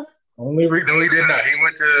go there? No, he did not. He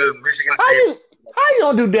went to Michigan State. How you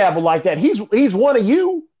gonna do Dabble like that? He's one of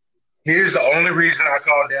you. Here's the only reason I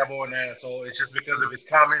call Dabble an asshole. It's just because of his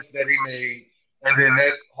comments that he made, and then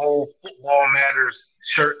that whole Football Matters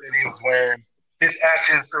shirt that he was wearing. His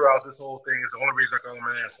actions throughout this whole thing is the only reason I call him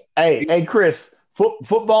an asshole. Hey, Chris,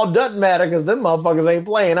 football doesn't matter because them motherfuckers ain't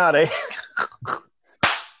playing, are they?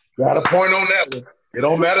 Got a point on that one. It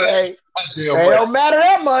don't matter. It don't matter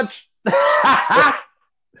that much.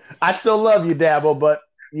 I still love you, Dabble, but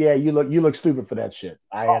yeah, you look stupid for that shit.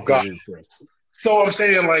 I have to agree, Chris. So I'm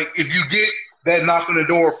saying, if you get that knock on the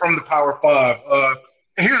door from the Power Five,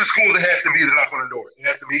 here's a school that has to be the knock on the door. It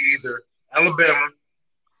has to be either Alabama,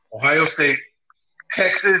 Ohio State,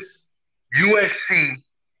 Texas, USC,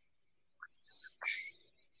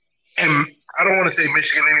 and I don't want to say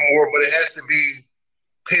Michigan anymore, but it has to be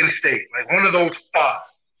Penn State, one of those 5,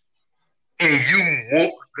 and you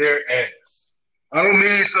whoop their ass. I don't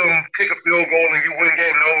mean some kick a field goal and you win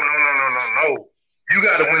game. No. You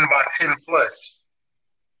got to win by 10 plus.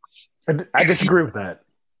 I disagree with that.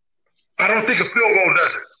 I don't think a field goal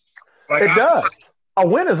does it. It does. A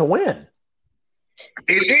win is a win.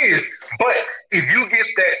 It is, but if you get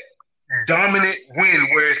that dominant win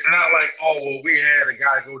where it's not we had a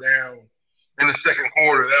guy go down in the second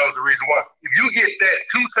quarter, that was the reason why. If you get that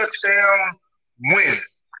 2-touchdown win,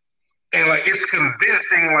 and it's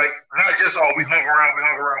convincing, not just we hung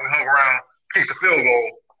around, kicked the field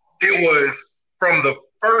goal. It was from the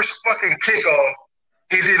first fucking kickoff.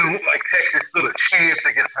 It didn't look like Texas stood a chance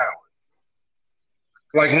against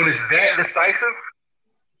Howard. When it's that decisive,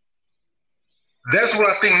 that's what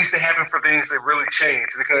I think needs to happen for things to really change.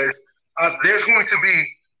 Because there's going to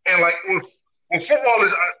be, and with football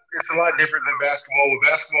it's a lot different than basketball. With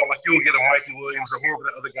basketball, you'll get a Mikey Williams or whoever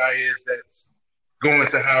the other guy is that's going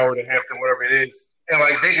to Howard or Hampton, whatever it is, and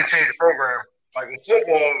they can change the program. In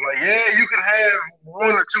football, you can have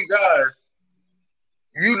 1 or 2 guys.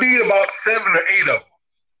 You need about 7 or 8 of them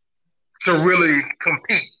to really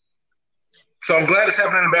compete. So I'm glad it's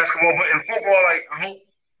happening in basketball, but in football, I hope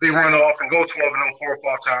they run off and go 12-0 4 or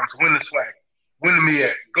 5 times, win the SWAC, win the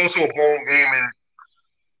MEAC, go to a bowl game, and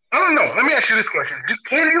I don't know. Let me ask you this question: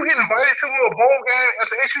 can you get invited to a bowl game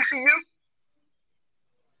as an HBCU?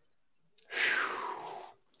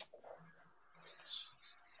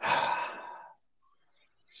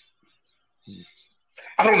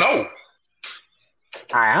 I don't know.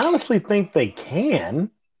 I honestly think they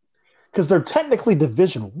can because they're technically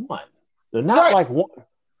Division 1. They're not one.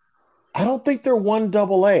 I don't think they're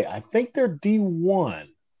 1AA. I think they're D1.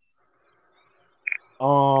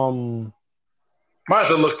 Might have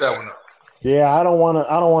to look that one up. Yeah, I don't want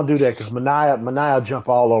to. I don't want to do that because Mania jump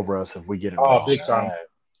all over us if we get it wrong. Big time.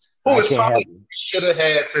 I Who is can't have. probably should have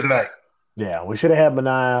had tonight. Yeah, we should have had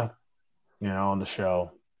Mania, on the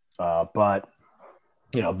show. But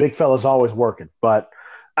big fella's always working. But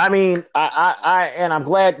I mean, and I'm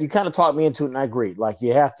glad you kind of talked me into it, and I agree. Like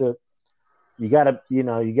you gotta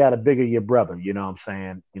bigger your brother. You know what I'm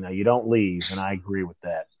saying? You don't leave, and I agree with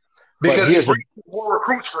that. Because he brings more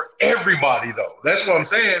recruits for everybody, though. That's what I'm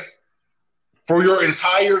saying. For your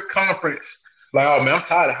entire conference, like, oh man, I'm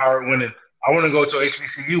tired of Howard winning. I want to go to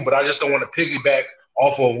HBCU, but I just don't want to piggyback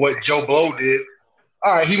off of what Joe Blow did.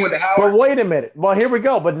 All right, he went to Howard. But wait a minute. Well, here we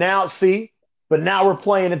go. But now we're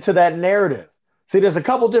playing into that narrative. See, there's a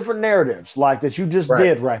couple different narratives like that you just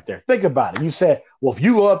did right there. Think about it. You said, well, if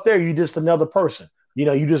you go up there, you're just another person.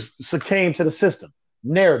 You just succumb to the system.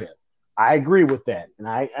 Narrative. I agree with that. And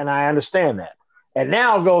I understand that. And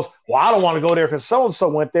now it goes, well, I don't want to go there because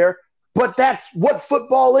so-and-so went there. But that's what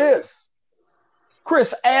football is.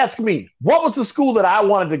 Chris, ask me, what was the school that I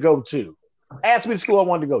wanted to go to? Ask me the school I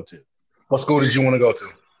wanted to go to. What school did you want to go to?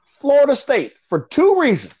 Florida State for 2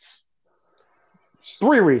 reasons.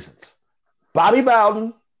 3 reasons. Bobby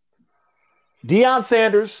Bowden, Deion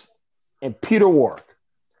Sanders, and Peter Warrick.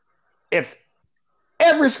 If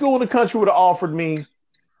every school in the country would have offered me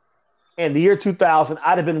in the year 2000,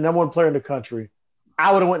 I'd have been the number 1 player in the country.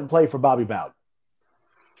 I would have went and played for Bobby Bowden.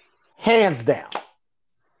 Hands down.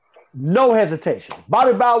 No hesitation.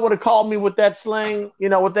 Bobby Bowden would have called me with that slang,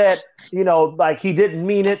 with that, like he didn't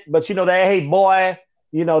mean it, but that, hey, boy,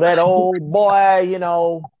 that old boy,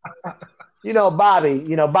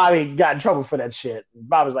 Bobby got in trouble for that shit.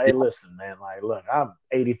 Bobby's like, hey, listen, man, like, look, I'm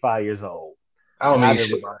 85 years old. I don't mean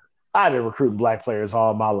shit. I've been recruiting black players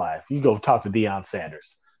all my life. You go talk to Deion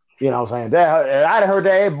Sanders. You know what I'm saying? I'd heard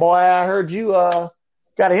that, hey, boy, I heard you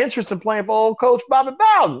got an interest in playing for old coach Bobby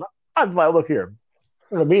Bowden. I was like, look here.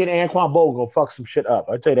 Me and Anquan Bowl gonna fuck some shit up.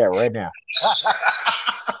 I'll tell you that right now.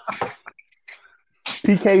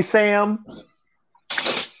 PK Sam,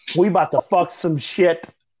 we about to fuck some shit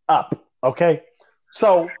up. Okay?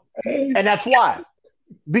 So, and that's why.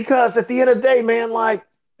 Because at the end of the day, man, like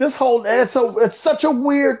this whole it's such a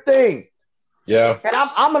weird thing. Yeah. And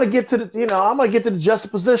I'm gonna get to the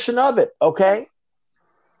juxtaposition of it, okay?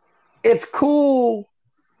 It's cool.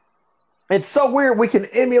 It's so weird we can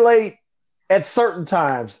emulate at certain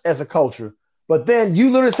times as a culture, but then you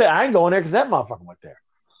literally say, I ain't going there because that motherfucker went there.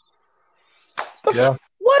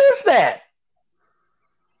 What is that?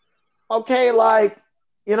 Okay, like,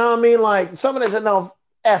 you know what I mean? Like, somebody said, no,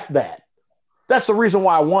 F that. That's the reason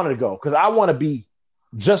why I wanted to go, because I want to be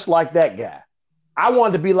just like that guy. I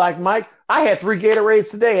wanted to be like Mike. I had 3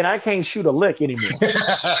 Gatorades today, and I can't shoot a lick anymore.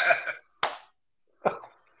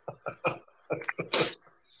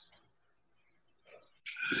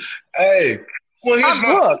 Hey, well,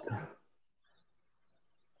 look.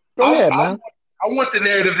 Go ahead, man. I want the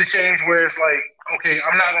narrative to change where it's like, okay,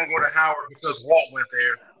 I'm not going to go to Howard because Walt went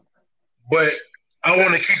there, but I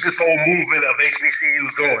want to keep this whole movement of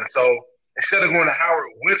HBCUs going. So instead of going to Howard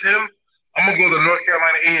with him, I'm going to go to North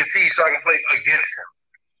Carolina A&T so I can play against him.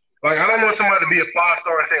 Like, I don't want somebody to be a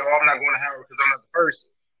 5-star and say, oh, I'm not going to Howard because I'm not the person.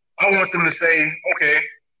 I want them to say, okay,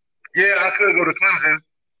 yeah, I could go to Clemson,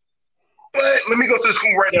 but let me go to the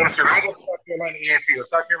school right down the street. Let me go to South Carolina A&T or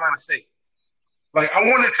South Carolina State. Like, I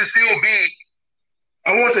want it to still be –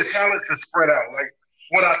 I want the talent to spread out. Like,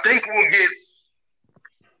 what I think will get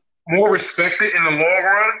more respected in the long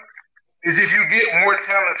run is if you get more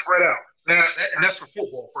talent spread out. Now, and that's for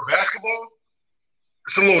football. For basketball,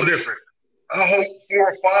 it's a little different. I hope 4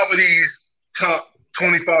 or 5 of these top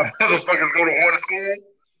 25 motherfuckers go to one school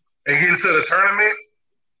and get into the tournament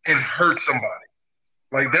and hurt somebody.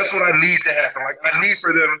 Like, that's what I need to happen. Like, I need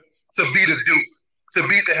for them to beat a Duke, to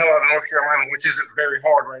beat the hell out of North Carolina, which isn't very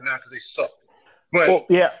hard right now because they suck. But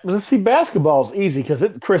yeah, let's see, basketball is easy because,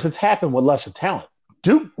 Chris, it's happened with lesser talent.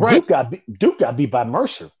 Duke got beat by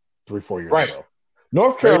Mercer 3-4 years ago.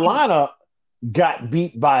 North Carolina got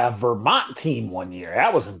beat by a Vermont team one year.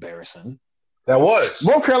 That was embarrassing. That was.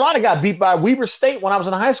 North Carolina got beat by Weber State when I was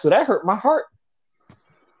in high school. That hurt my heart.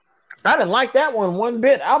 I didn't like that one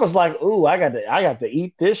bit. I was like, "Ooh, I got to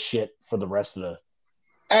eat this shit for the rest of the."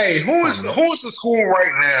 Hey, who is the school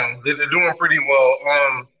right now that they're doing pretty well?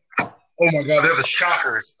 Oh my God, they're the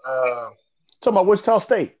Shockers. Talking about Wichita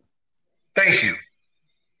State. Thank you.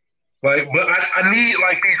 Like, but I need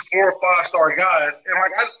like these 4 or 5-star guys, and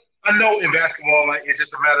like I know in basketball, like it's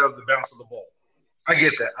just a matter of the bounce of the ball. I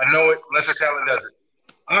get that. I know it. Lesser talent does it.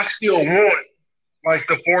 I still want like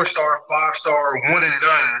the 4-star, 5-star, one and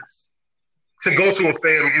dones to go to a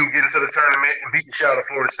FAMU, get into the tournament, and beat the shit out of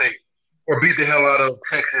Florida State. or beat the hell out of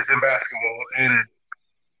Texas in basketball. And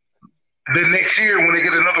then next year, when they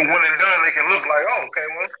get another one and done, they can look like, oh, okay,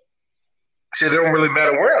 well, shit, it don't really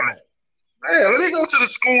matter where I'm at. Man, let me go to the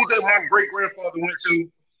school that my great grandfather went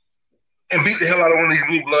to and beat the hell out of one of these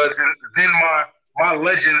blue bloods, and then my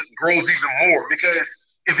legend grows even more. Because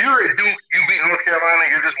if you're at Duke, you beat North Carolina,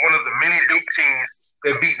 you're just one of the many Duke teams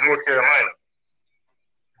that beat North Carolina.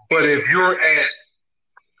 But if you're at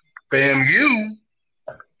FAMU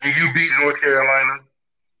and you beat North Carolina,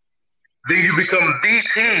 then you become the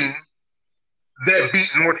team that beat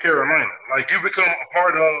North Carolina. Like, you become a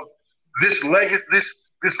part of this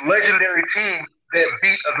legendary team that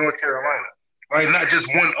beat a North Carolina. Like, not just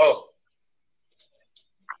one of.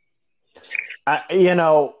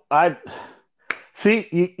 I see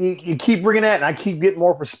you keep bringing that, and I keep getting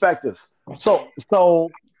more perspectives. So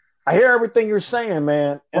I hear everything you're saying,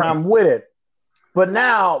 man, and I'm with it. But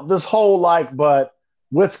now this whole but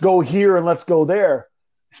let's go here and let's go there,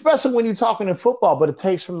 especially when you're talking in football. But it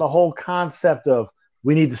takes from the whole concept of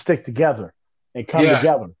we need to stick together and come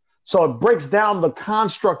together. So it breaks down the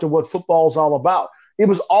construct of what football is all about. It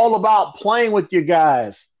was all about playing with your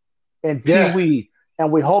guys and Pee Wee.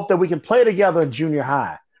 And we hope that we can play together in junior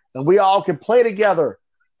high. And we all can play together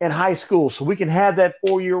in high school so we can have that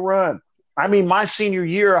 4-year run. I mean, my senior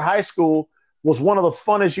year of high school was one of the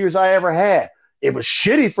funnest years I ever had. It was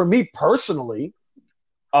shitty for me personally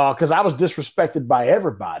because I was disrespected by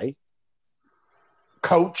everybody.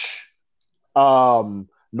 Coach,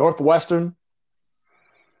 Northwestern.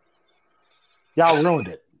 Y'all ruined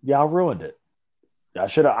it. You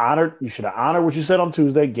should have honored what you said on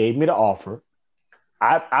Tuesday, gave me the offer.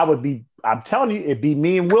 I'm telling you, it'd be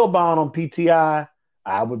me and Wilbon on PTI.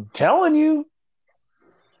 I'm telling you,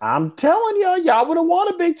 y'all would have won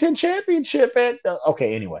a Big Ten championship.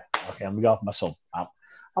 Okay, anyway. Okay, I'm off my soap. I'm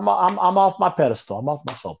off my pedestal. I'm off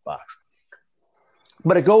my soapbox.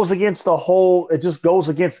 But it goes against it just goes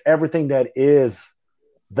against everything that is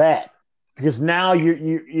that. Because now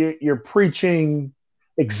you're preaching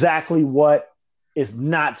exactly what is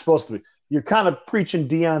not supposed to be. You're kind of preaching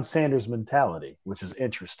Deion Sanders mentality, which is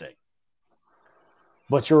interesting.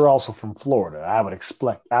 But you're also from Florida. I would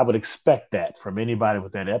expect that from anybody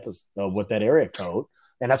with that area code.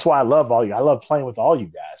 And that's why I love all you. I love playing with all you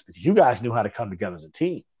guys because you guys knew how to come together as a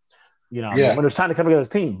team. When there's time to come together as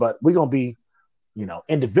a team, but we're gonna be,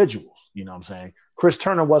 individuals. You know what I'm saying? Chris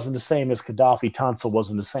Turner wasn't the same as Gaddafi. Tunsil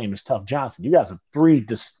wasn't the same as Tough Johnson. You guys have 3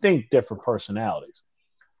 distinct different personalities.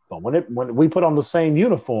 But when we put on the same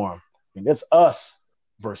uniform, and it's us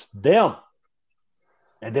versus them.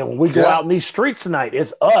 And then when we go out in these streets tonight,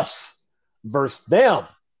 it's us versus them,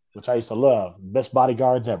 which I used to love. Best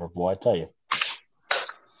bodyguards ever, boy, I tell you.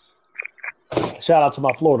 Shout out to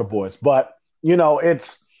my Florida boys. But,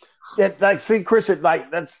 see, Chris,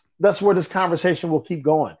 that's where this conversation will keep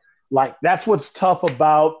going. Like, that's what's tough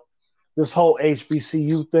about this whole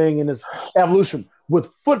HBCU thing and this evolution. With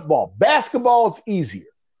football, basketball, it's easier.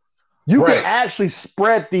 You can actually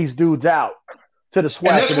spread these dudes out to the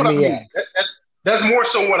swag. That's what I mean. That's more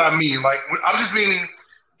so what I mean. Like, I'm just meaning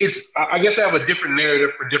I guess I have a different narrative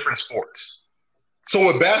for different sports. So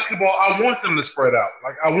with basketball, I want them to spread out.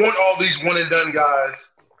 Like, I want all these one and done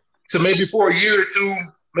guys to maybe for a year or two,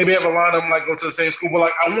 maybe have a line of them go to the same school. But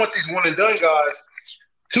like, I want these one and done guys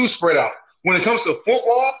to spread out. When it comes to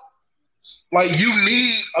football, like, you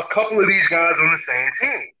need a couple of these guys on the same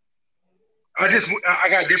team. I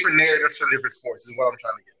got different narratives for different sports is what I'm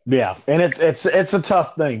trying to get. Yeah, and it's a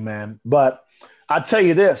tough thing, man. But I tell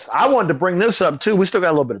you this, I wanted to bring this up too. We still got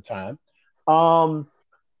a little bit of time.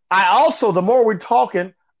 I also, the more we're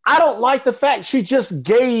talking, I don't like the fact she just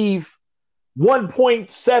gave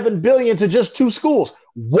 $1.7 billion to just 2 schools.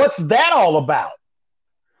 What's that all about?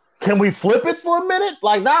 Can we flip it for a minute?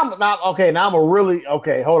 Like, now I'm a really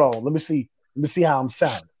okay. Hold on, let me see how I'm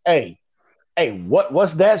sounding. Hey,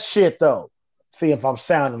 what's that shit though? See if I'm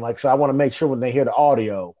sounding like, so I want to make sure when they hear the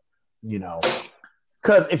audio,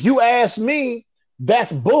 because if you ask me, that's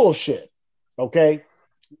bullshit. Okay.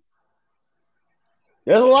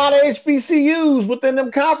 There's a lot of HBCUs within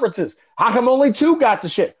them conferences. How come only 2 got the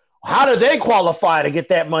shit? How did they qualify to get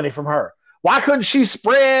that money from her? Why couldn't she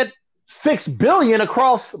spread $6 billion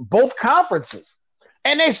across both conferences?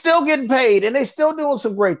 And they still getting paid and they still doing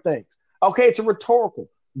some great things. Okay. It's a rhetorical,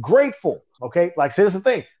 grateful. Okay. Like, see, this is the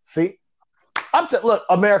thing. See, look,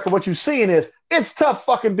 America, what you're seeing is it's tough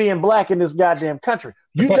fucking being black in this goddamn country.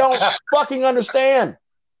 You don't fucking understand.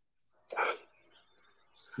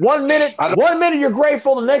 One minute you're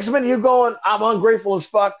grateful, the next minute you're going, I'm ungrateful as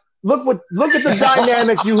fuck. Look at the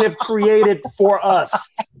dynamic you have created for us.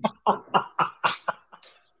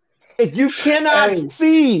 If you cannot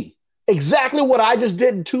see exactly what I just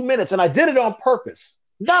did in 2 minutes, and I did it on purpose,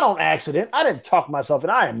 not on accident. I didn't talk myself,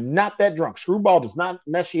 and I am not that drunk. Screwball does not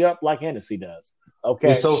mess you up like Hennessy does.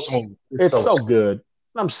 Okay, It's so smooth. it's so good.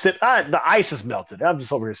 I'm sipping. The ice is melted. I'm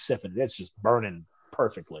just over here sipping. It's just burning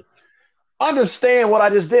perfectly. Understand what I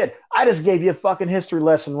just did. I just gave you a fucking history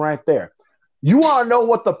lesson right there. You want to know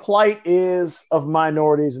what the plight is of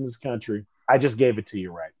minorities in this country? I just gave it to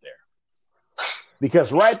you right there.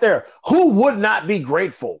 Because right there, who would not be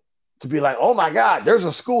grateful to be like, oh my God, there's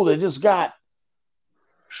a school that just got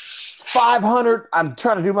 500, I'm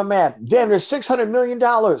trying to do my math, damn near $600 million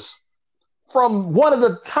from one of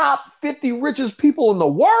the top 50 richest people in the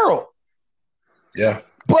world. Yeah.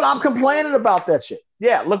 But I'm complaining about that shit.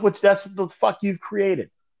 Yeah, that's what the fuck you've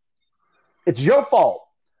created. It's your fault.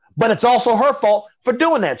 But it's also her fault for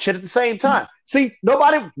doing that shit at the same time. See,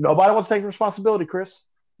 nobody wants to take responsibility, Chris.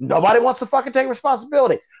 Nobody wants to fucking take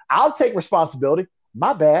responsibility. I'll take responsibility.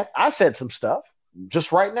 My bad. I said some stuff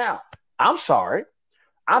just right now. I'm sorry.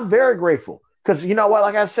 I'm very grateful. Because you know what?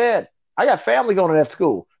 Like I said, I got family going to that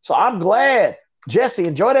school. So I'm glad. Jesse,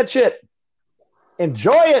 enjoy that shit.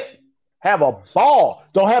 Enjoy it. Have a ball.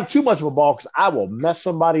 Don't have too much of a ball because I will mess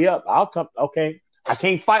somebody up. I'll come. Okay. I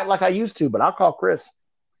can't fight like I used to, but I'll call Chris.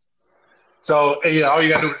 So yeah, all you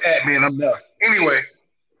gotta do is at me and I'm done. Anyway,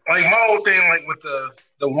 like my whole thing, like with the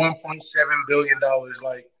 $1.7 billion,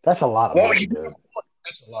 like that's a lot of money, dude.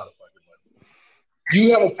 That's a lot of fucking money. You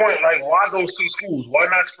have a point, like why those two schools? Why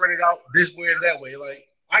not spread it out this way and that way? Like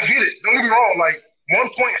I get it. Don't get me wrong. Like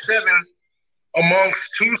 1.7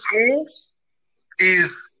 amongst two schools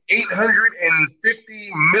is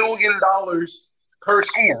 $850 million per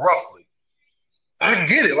school, roughly. I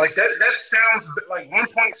get it. Like that sounds like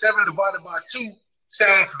 1.7 divided by 2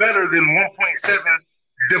 sounds better than 1.7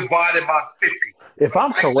 divided by 50. If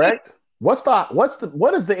I'm correct, what is the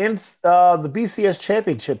BCS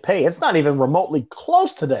championship pay? It's not even remotely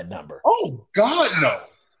close to that number. Oh God, no.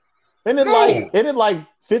 Isn't it like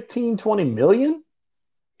 15, 20 million?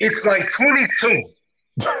 It's like 22.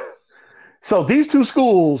 So these two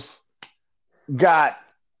schools got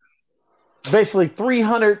basically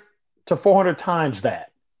 300 to 400 times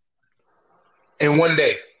that in one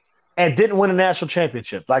day, and didn't win a national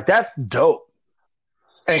championship. Like that's dope.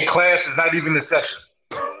 And class is not even in session.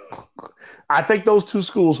 I think those two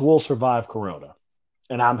schools will survive Corona,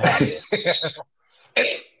 and I'm happy.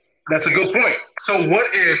 That's a good point. So what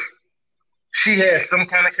if she has some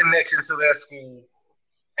kind of connection to that school,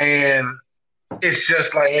 and it's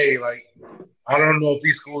just like, hey, like I don't know if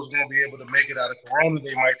these schools are going to be able to make it out of Corona.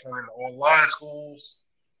 They might turn into online schools.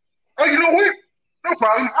 Oh, you know what? No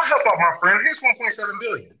problem. I'll help out my friend. Here's $1.7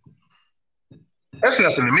 billion. That's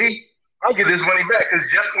nothing to me. I'll get this money back because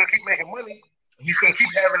Jeff's going to keep making money. He's going to keep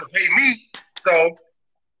having to pay me. So,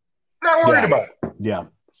 not worried about it. Yeah.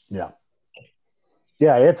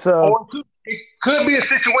 It's or it could be a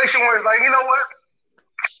situation where it's like, you know what?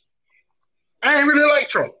 I ain't really like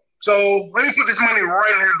Trump. So, let me put this money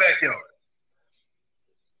right in his backyard.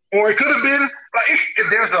 Or it could have been, like, if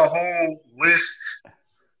there's a whole list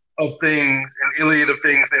of things, an Iliad of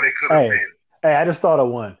things that it could have been. Hey, I just thought of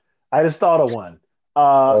one.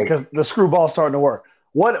 Because the screwball's starting to work.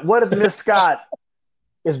 What if Miss Scott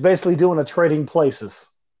is basically doing a trading places?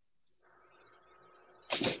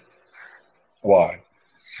 Why?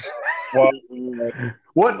 What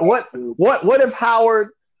if Howard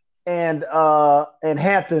and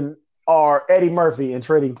Hampton are Eddie Murphy in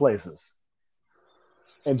Trading Places?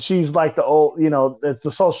 And she's like the old, it's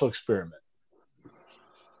the social experiment.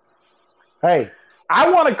 Hey,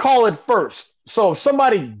 I want to call it first. So if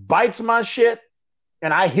somebody bites my shit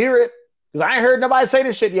and I hear it, because I ain't heard nobody say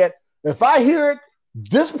this shit yet. If I hear it,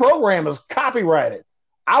 this program is copyrighted.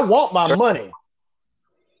 I want my money.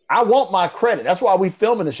 I want my credit. That's why we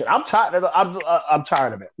filming this shit. I'm tired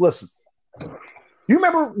of it. Listen, you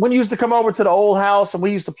remember when you used to come over to the old house and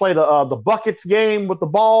we used to play the buckets game with the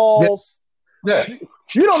balls? Yeah.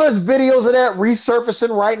 You know there's videos of that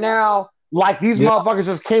resurfacing right now. Like these motherfuckers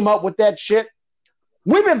just came up with that shit.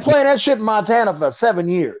 We've been playing that shit in Montana for 7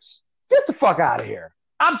 years. Get the fuck out of here.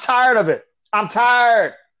 I'm tired of it. I'm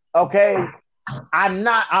tired. Okay.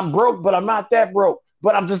 I'm broke, but I'm not that broke.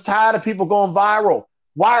 But I'm just tired of people going viral.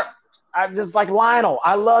 Why? I'm just like Lionel.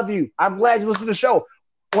 I love you. I'm glad you listen to the show.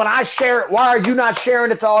 When I share it, why are you not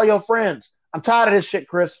sharing it to all your friends? I'm tired of this shit,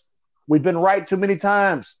 Chris. We've been right too many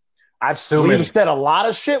times. We've said a lot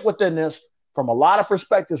of shit within this from a lot of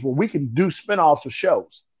perspectives where we can do spinoffs of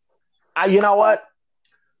shows. You know what?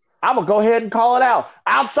 I'm going to go ahead and call it out.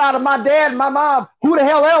 Outside of my dad and my mom, who the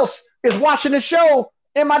hell else is watching the show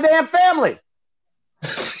in my damn family?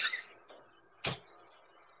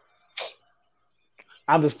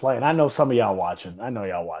 I'm just playing. I know some of y'all watching. I'm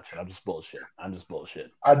just bullshit. I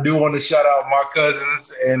do want to shout out my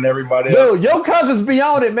cousins and everybody else. Dude, your cousins be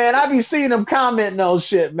on it, man. I be seeing them commenting on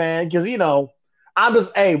shit, man. Because, I'm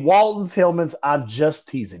just, hey, Waltons, Hillmans, I'm just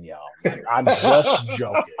teasing y'all. I'm just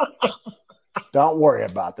joking. Don't worry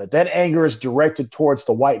about that. That anger is directed towards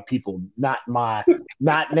the white people, not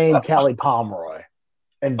named Callie Pomeroy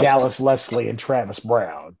and Dallas Leslie and Travis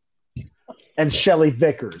Brown and Shelly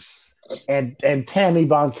Vickers and Tammy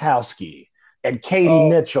Bonkowski and Katie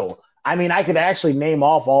Mitchell. I mean, I could actually name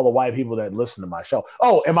off all the white people that listen to my show.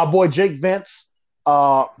 Oh, and my boy Jake Vince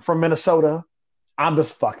from Minnesota. I'm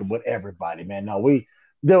just fucking with everybody, man. No, we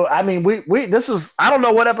this is, I don't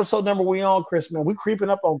know what episode number we on, Chris, man. We creeping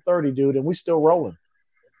up on 30, dude, and we still rolling.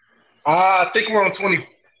 I think we're on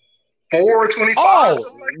 24 or 25. Oh,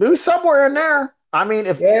 dude, somewhere in there. I mean,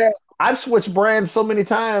 I've switched brands so many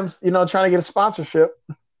times, trying to get a sponsorship.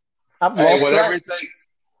 Whatever it takes.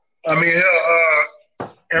 I mean,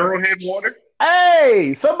 Arrowhead Water.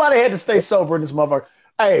 Hey, somebody had to stay sober in this motherfucker.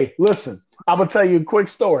 Hey, listen, I'm going to tell you a quick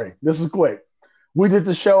story. This is quick. We did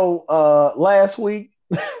the show last week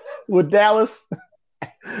with Dallas,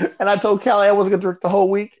 and I told Callie I wasn't going to drink the whole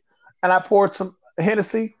week, and I poured some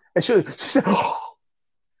Hennessy, and she said, oh.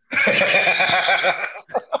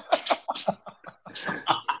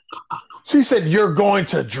 She said, you're going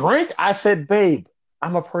to drink? I said, babe,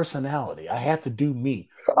 I'm a personality. I have to do me.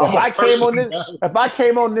 If I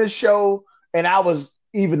came on this show and I was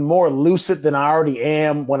even more lucid than I already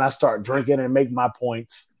am when I start drinking and make my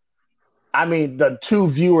points, I mean, the 2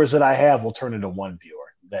 viewers that I have will turn into 1 viewer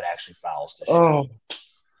that actually follows the show.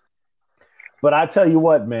 But I tell you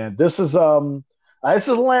what, man, this is a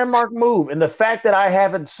landmark move. And the fact that I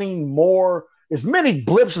haven't seen as many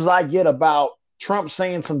blips as I get about Trump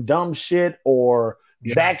saying some dumb shit or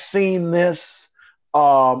vaccine this,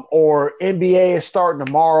 or NBA is starting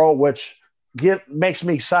tomorrow, which makes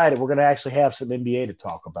me excited. We're going to actually have some NBA to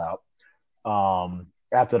talk about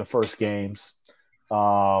after the first games. We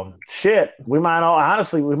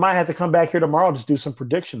might have to come back here tomorrow and just do some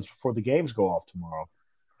predictions before the games go off tomorrow.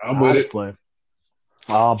 I'm with it.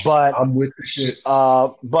 But I'm with the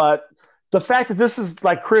shits. But the fact that this is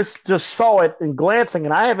like Chris just saw it and glancing,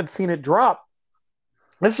 and I haven't seen it drop.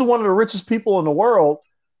 This is one of the richest people in the world,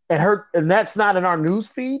 and that's not in our news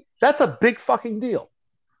feed. That's a big fucking deal.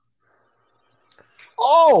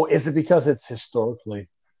 Oh, is it because it's historically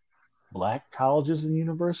black colleges and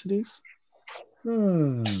universities?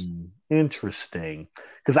 Interesting.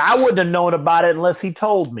 Because I wouldn't have known about it unless he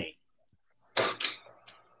told me.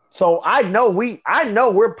 So I know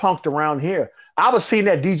we're punked around here. I was seeing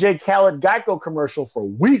that DJ Khaled Geico commercial for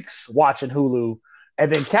weeks watching Hulu,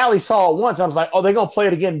 and then Callie saw it once. I was like, oh, they're gonna play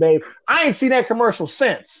it again, babe. I ain't seen that commercial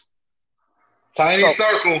since. Tiny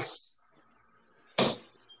circles.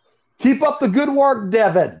 Keep up the good work,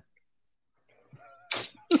 Devin.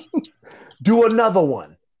 Do another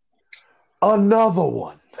one.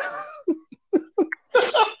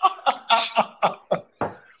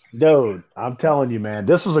 Dude, I'm telling you, man,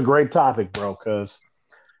 this was a great topic, bro, because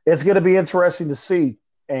it's going to be interesting to see.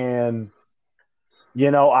 And,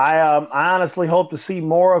 I honestly hope to see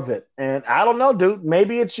more of it. And I don't know, dude,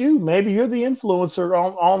 maybe it's you. Maybe you're the influencer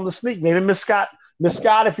on the sneak. Maybe Miss Scott,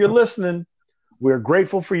 if you're listening, we're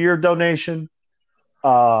grateful for your donation.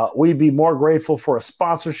 We'd be more grateful for a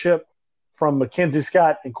sponsorship from Mackenzie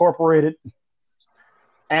Scott Incorporated.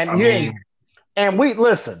 And we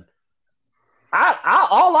listen.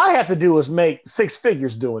 All I have to do is make 6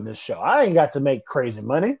 figures doing this show. I ain't got to make crazy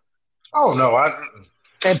money. Oh no,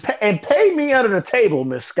 and pay me under the table,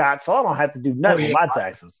 Miss Scott, so I don't have to do nothing with my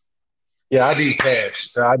taxes. Yeah, I need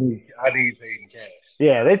cash. I need paid in cash.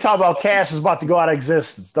 Yeah, they talk about cash is about to go out of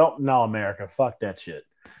existence. No, America, fuck that shit.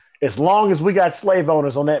 As long as we got slave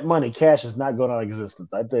owners on that money, cash is not going out of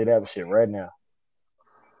existence. I tell you that shit right now.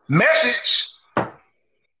 Message.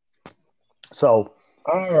 So,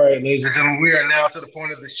 all right, ladies and gentlemen, we are now to the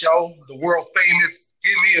point of the show, the world famous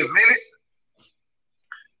Give Me a Minute.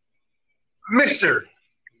 Mr.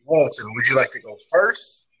 Walton, would you like to go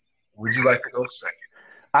first? Would you like to go second?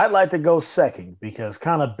 I'd like to go second because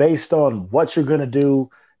kind of based on what you're going to do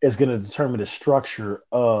is going to determine the structure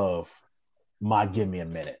of my Give Me a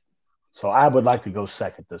Minute. So I would like to go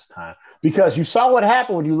second this time because you saw what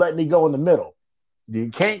happened when you let me go in the middle. You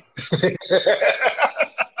can't.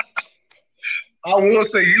 I will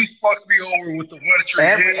say you fucked me over with the one tree.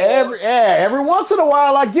 Every once in a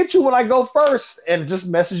while I get you when I go first and it just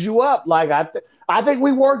messes you up. Like I think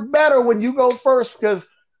we work better when you go first because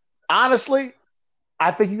honestly,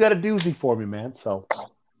 I think you got a doozy for me, man. So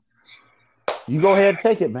you go ahead and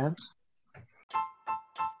take it, man.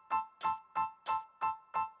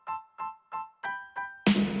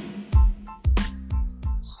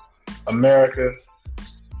 America,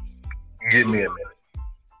 give me a minute.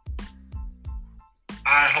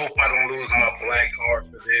 I hope I don't lose my black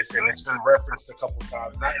card for this, and it's been referenced a couple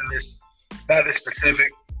times. Not this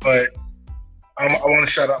specific, but I want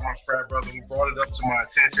to shout out my frat brother who brought it up to my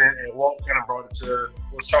attention, and Walt kind of brought it to.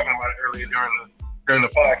 Was talking about it earlier during the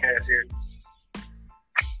podcast here.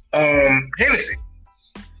 Hennessy,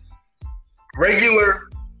 regular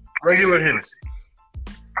Hennessy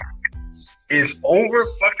is over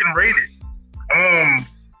fucking rated.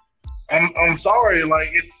 I'm sorry, like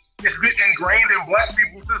it's been ingrained in black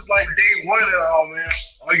people since like day one. And all, man,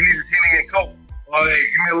 all you need is Henny and Coke. Oh, hey,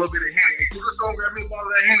 give me a little bit of Henny. Hey, go to someone grab me a bottle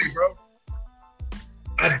of that Henny, bro.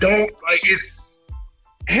 I don't like it's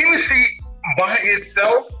Hennessy by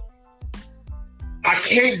itself. I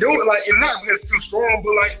can't do it. Like, it's not because it's too strong,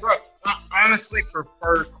 but like, bro, I honestly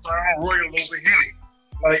prefer Crown Royal over Henny.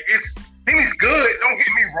 Like, Henny's good. Don't get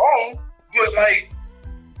me wrong, but like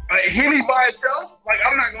Henny by itself, like,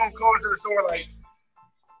 I'm not gonna go into the store like,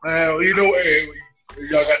 you know, hey,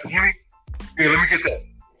 y'all got the Henny? Yeah, let me get that.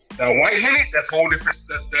 Now, white Henny, that's a whole different.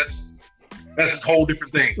 That's a whole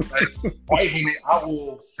different thing. Like, white Henny, I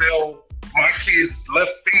will sell my kid's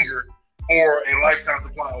left finger for a lifetime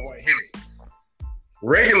supply of white Henny.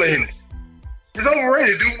 Regular Hennessy, it's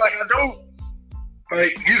overrated, dude. Like, I don't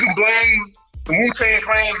like. You can blame the Wu-Tang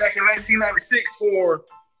Clan back in 1996 for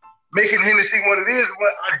making Hennessy what it is,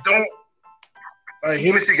 but I don't. Like,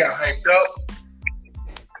 Hennessy got hyped up,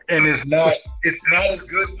 and it's not as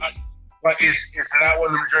good. It's not one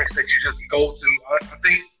of them drinks that you just go to. I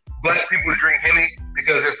think black people drink Henny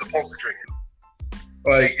because they're supposed to drink it.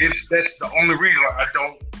 Like, that's the only reason. Like, I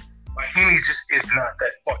don't like Henny. Just is not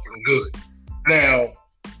that fucking good. Now,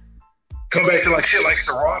 come back to like shit like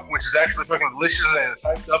Ciroc, which is actually fucking delicious and it's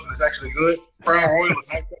hyped up and it's actually good. Crown Royal is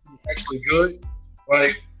hyped up and it's actually good.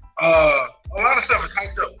 Like, a lot of stuff is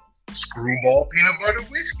hyped up. Screwball peanut butter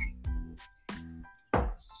whiskey.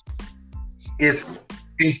 It's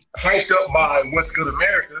hyped up by What's Good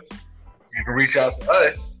America. You can reach out to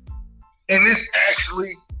us. And it's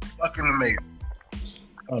actually fucking amazing.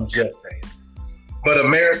 I'm just saying. But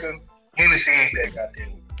America, Hennessy ain't that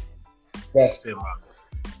goddamn. That's still my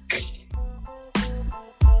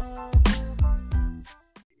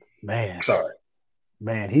man. Sorry.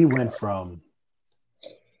 Man, he went from,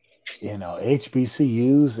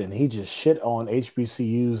 HBCUs, and he just shit on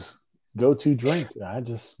HBCUs go-to drink. I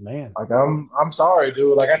just, man. Like, I'm sorry,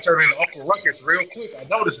 dude. Like, I turned into Uncle Ruckus real quick. I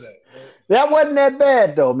noticed that. That wasn't that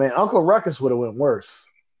bad, though, man. Uncle Ruckus would have went worse.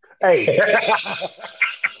 Hey.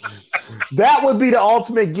 That would be the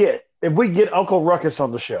ultimate get if we get Uncle Ruckus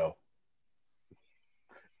on the show.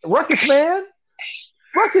 Ruckus, man.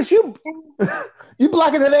 Ruckus, you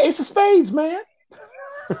blacker than the Ace of Spades, man.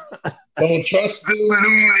 Don't trust the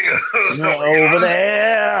new nigga. No, over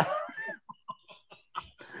there.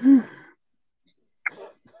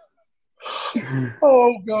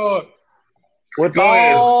 Oh, God. With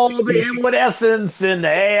all the inward essence in the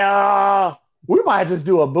air. We might just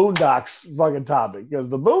do a Boondocks fucking topic because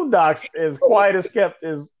the Boondocks is quite as kept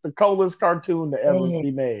as the coolest cartoon to ever be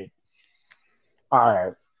made. All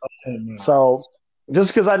right. So just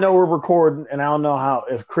because I know we're recording and I don't know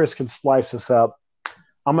if Chris can splice this up,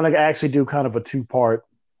 I'm going to actually do kind of a two-part.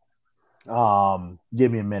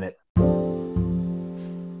 Give me a minute.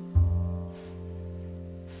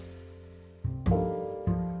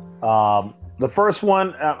 The first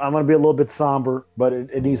one, I'm going to be a little bit somber, but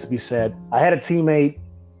it needs to be said. I had a teammate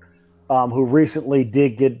who recently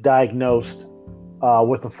did get diagnosed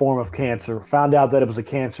with a form of cancer. Found out that it was a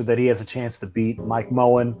cancer that he has a chance to beat. Mike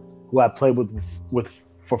Moen, who I played with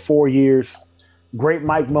for 4 years. Great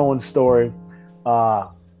Mike Moen story.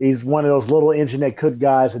 He's one of those little engine that could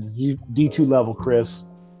guys at the D2 level, Chris.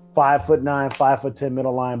 5'9", 5'10"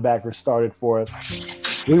 middle linebacker started for us.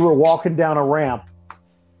 We were walking down a ramp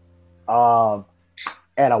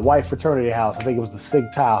at a white fraternity house. I think it was the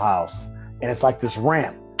Sig Tile house. And it's like this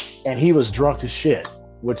ramp. And he was drunk as shit,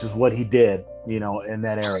 which is what he did, in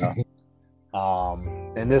that era.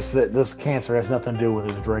 And this cancer has nothing to do with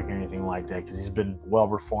his drink or anything like that because he's been well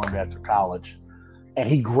reformed after college. And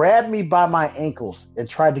he grabbed me by my ankles and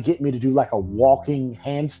tried to get me to do like a walking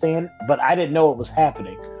handstand, but I didn't know what was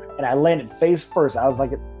happening. And I landed face first. I was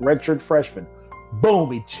like a redshirt freshman.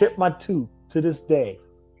 Boom, he chipped my tooth to this day.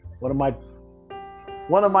 One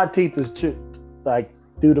of my teeth is chipped, like,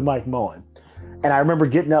 due to Mike Moen. And I remember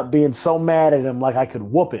getting up being so mad at him like I could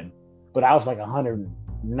whoop him, but I was like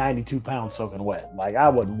 192 pounds soaking wet. Like, I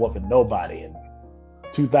wasn't whooping nobody in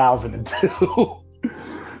 2002.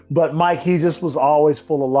 But Mike, he just was always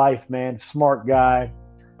full of life, man. Smart guy.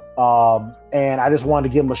 And I just wanted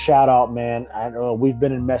to give him a shout out, man. I know we've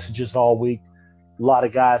been in messages all week. A lot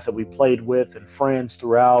of guys that we played with and friends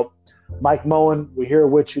throughout. Mike Moen, we're here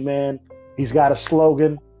with you, man. He's got a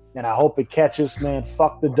slogan, and I hope it catches, man.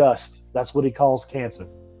 Fuck the dust. That's what he calls cancer.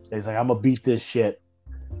 He's like, I'm going to beat this shit.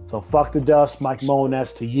 So fuck the dust, Mike Moen,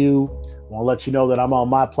 that's to you. I want to let you know that I'm on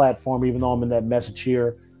my platform, even though I'm in that message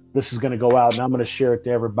here. This is going to go out, and I'm going to share it to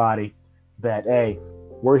everybody that, hey,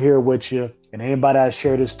 we're here with you. And anybody I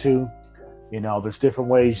share this to, there's different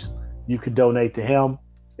ways you could donate to him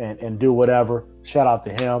and do whatever. Shout out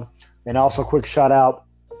to him. And also quick shout out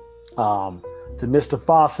to Mr.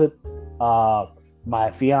 Fawcett.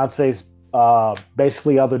 My fiance's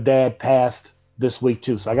basically other dad passed this week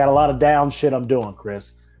too. So I got a lot of down shit I'm doing,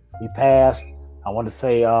 Chris. He passed. I want to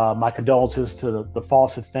say my condolences to the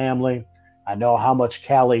Fawcett family. I know how much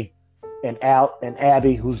Callie and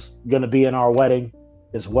Abby, who's going to be in our wedding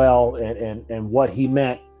as well, and what he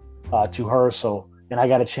meant to her. So, and I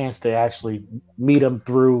got a chance to actually meet him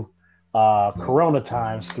through Corona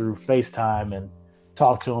times, through FaceTime, and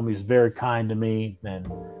talk to him. He's very kind to me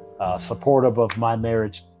and supportive of my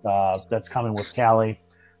marriage that's coming with Callie.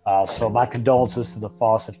 So my condolences to the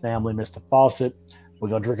Fawcett family, Mr. Fawcett. We're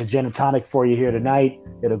going to drink a gin and tonic for you here tonight.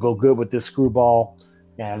 It'll go good with this screwball.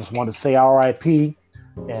 And I just wanted to say RIP.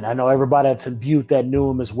 And I know everybody that's imbued that knew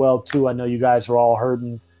him as well, too. I know you guys are all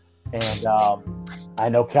hurting. And I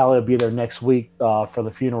know Callie will be there next week for the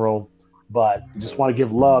funeral. But just want to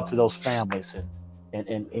give love to those families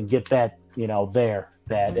and get that, there.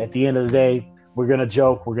 That at the end of the day, we're going to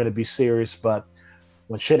joke. We're going to be serious. But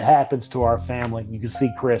when shit happens to our family, you can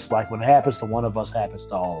see Chris, like when it happens to one of us, happens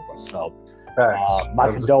to all of us. So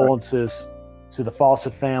my condolences to the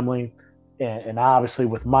Fawcett family. And obviously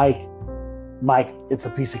with Mike, it's a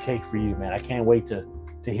piece of cake for you, man. I can't wait to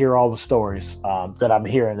hear all the stories that I'm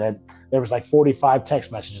hearing. That there was like 45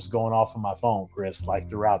 text messages going off on my phone, Chris, like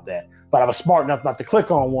throughout that. But I was smart enough not to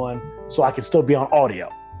click on one so I could still be on audio.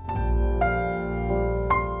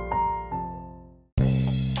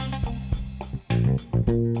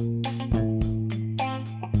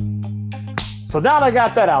 So now that I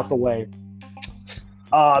got that out the way,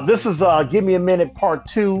 this is Give Me a Minute Part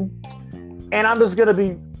 2. And I'm just going to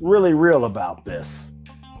be really real about this.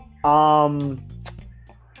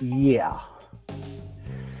 Yeah.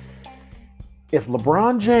 If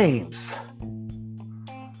LeBron James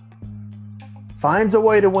finds a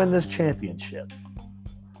way to win this championship,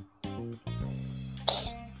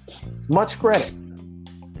 much credit.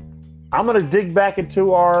 I'm going to dig back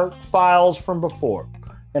into our files from before.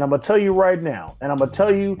 And I'm going to tell you right now, and I'm going to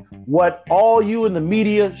tell you what all you in the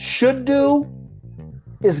media should do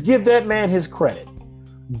is give that man his credit.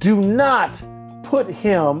 Do not put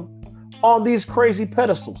him on these crazy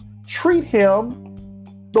pedestals. Treat him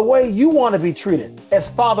the way you want to be treated. As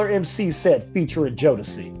Father MC said, featuring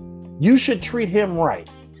Jodeci. You should treat him right.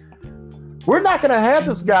 We're not going to have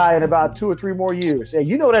this guy in about 2 or 3 more years. And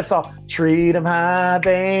you know that song, treat them how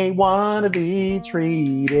they want to be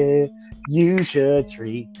treated. You should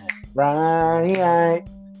treat them right.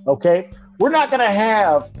 Okay? We're not going to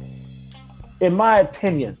have, in my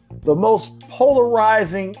opinion, the most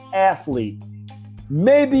polarizing athlete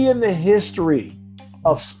maybe in the history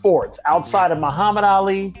of sports outside of Muhammad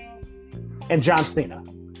Ali and John Cena.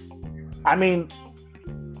 I mean,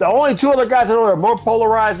 the only 2 other guys I know that are more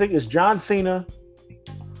polarizing is John Cena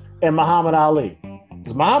and Muhammad Ali.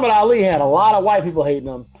 Because Muhammad Ali had a lot of white people hating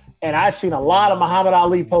him, and I've seen a lot of Muhammad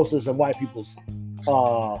Ali posters in white people's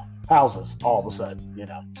houses all of a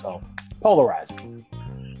sudden, so polarizing.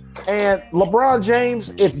 And LeBron James,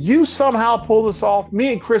 if you somehow pull this off,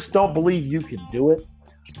 me and Chris don't believe you can do it.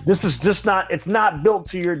 This is just it's not built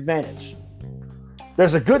to your advantage.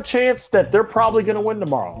 There's a good chance that they're probably going to win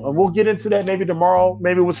tomorrow. And we'll get into that maybe tomorrow,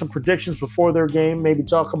 maybe with some predictions before their game, maybe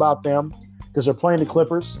talk about them because they're playing the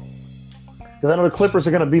Clippers. Because I know the Clippers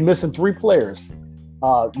are going to be missing 3 players.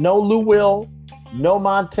 No Lou Will, no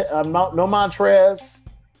Montrez,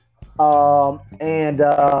 and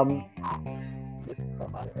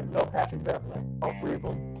no Patrick Beverley. All 3 of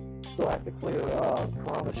them still have to clear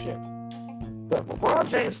Corona shit. But if LeBron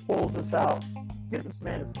James pulls this out, give this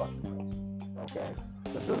man his fucking roses, okay?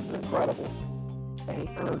 Because this is incredible, and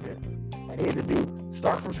he earned it. And he had to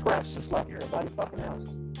start from scratch just like everybody fucking else.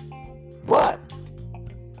 But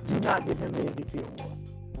do not give him the MVP award.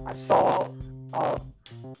 I saw a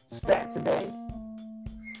stat today.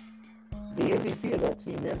 The MVP of that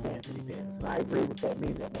team is Anthony Davis, and I agree with that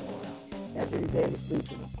media going around. Anthony Davis leads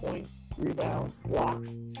in points, rebounds,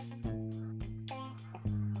 blocks,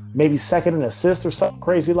 maybe second in assists or something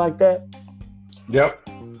crazy like that. Yep.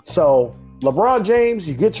 So LeBron James,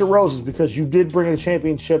 you get your roses because you did bring a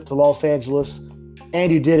championship to Los Angeles,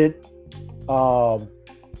 and you did it.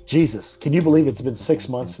 Jesus, can you believe it's been 6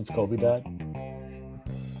 months since Kobe died?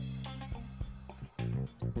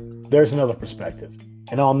 There's another perspective.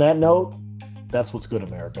 And on that note, that's what's good,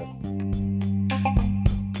 America.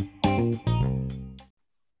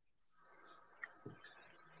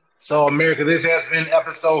 So, America, this has been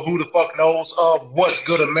episode Who the Fuck Knows of What's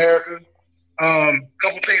Good, America.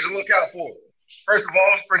 Couple things to look out for. First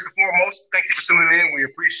and foremost, thank you for tuning in. We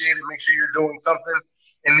appreciate it. Make sure you're doing something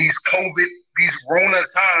in these Rona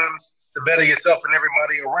times to better yourself and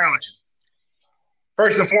everybody around you.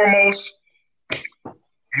 First and foremost,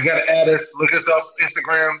 you got to add us. Look us up.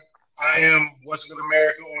 Instagram. I am What's Good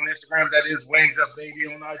America on Instagram. That is Wings Up Baby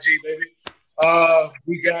on IG, baby.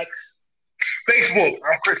 We got Facebook.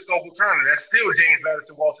 I'm Chris Noble Turner. That's still James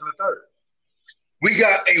Madison Walton III. We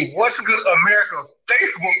got a What's Good America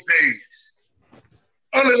Facebook page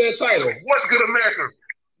under that title. What's Good America?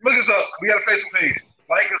 Look us up. We got a Facebook page.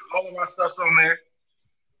 Like us. All of our stuff's on there.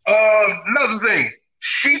 Another thing.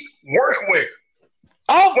 Chic Workwear.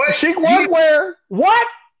 Oh, what? Chic Workwear. What?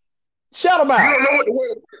 Shout them out. You don't know what to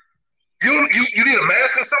wear. You need a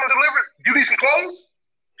mask or something delivered? You need some clothes?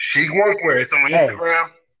 Chic Workwear. It's on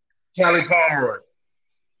Instagram. Callie Pomeroy.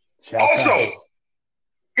 Also,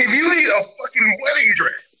 if you need a fucking wedding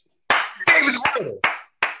dress, David's Bridal,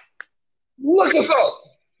 look us up.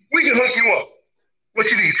 We can hook you up. What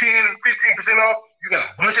you need, 10, 15% off? You got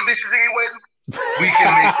a bunch of bitches in your wedding? We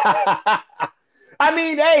can make it. I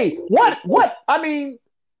mean, hey, what? I mean,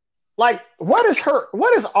 like, what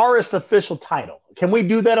is Artist official title? Can we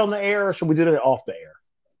do that on the air or should we do that off the air?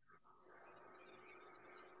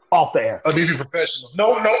 Off the air. I'll be professional.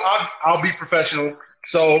 No, I'll be professional.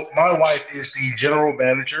 So my wife is the general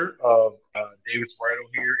manager of David's Bridal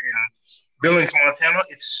here in Billings, Montana.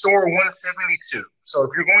 It's store 172. So if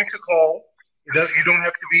you're going to call, you don't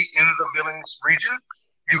have to be in the Billings region.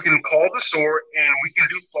 You can call the store and we can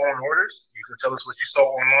do phone orders. You can tell us what you saw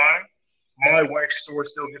online. My wife's store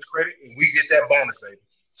still gets credit and we get that bonus, baby.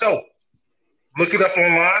 So look it up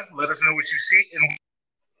online. Let us know what you see. And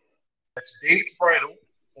that's David's Bridal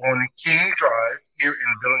on King Drive here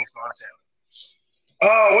in Billings, Montana.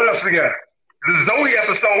 What else we got? The Zoe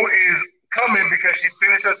episode is coming because she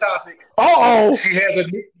finished her topics. Oh, she has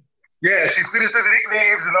she finished her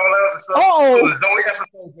nicknames and all that other stuff. So the Zoe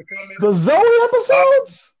episodes are coming. The Zoe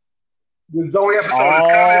episodes? The Zoe episode is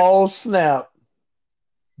coming. Oh, snap.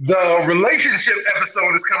 The relationship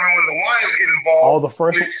episode is coming when the wives get involved. Oh, the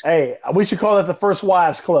first. Hey, we should call it the First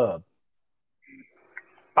Wives Club.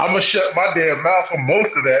 I'm going to shut my damn mouth for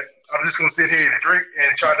most of that. I'm just going to sit here and drink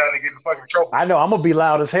and try not to get in fucking trouble. I know. I'm going to be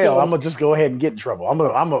loud as hell. I'm going to just go ahead and get in trouble.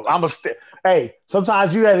 Hey,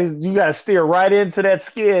 sometimes you got to steer right into that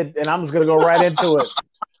skid, and I'm just going to go right into it.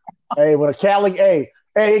 Hey, when a Cali,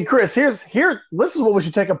 hey, Chris, this is what we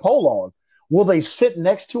should take a poll on. Will they sit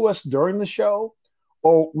next to us during the show,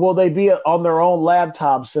 or will they be on their own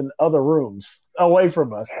laptops in other rooms away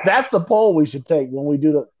from us? That's the poll we should take when we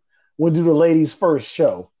do the ladies first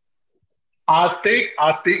show. I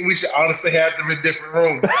think we should honestly have them in different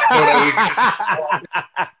rooms.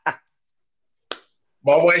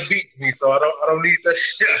 My wife beats me, so I don't need that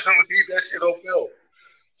shit. I don't need that shit on film.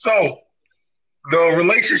 So the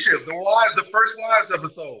relationship, the First Wives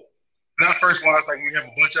episode. Not First Wives, like we have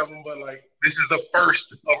a bunch of them, but like this is the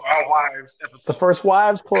first of our wives episode. The First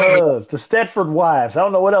Wives Club, the Stedford Wives. I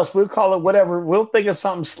don't know what else we'll call it. Whatever. We'll think of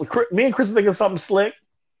something. Me and Chris think of something slick.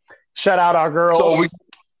 Shout out our girls. So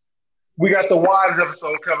we got the wives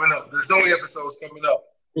episode coming up. The Zoe episode's coming up.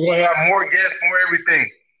 We're gonna have more guests, more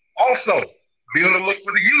everything. Also, be on the look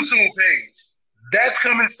for the YouTube page. That's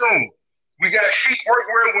coming soon. We got Chic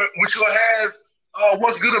Workwear, which will have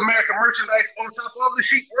What's Good America merchandise on top of the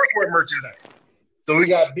Chic Workwear merchandise. So we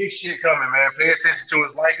got big shit coming, man. Pay attention to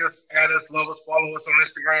us, like us, add us, love us, follow us on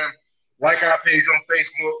Instagram, like our page on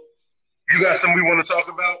Facebook. You got something we want to talk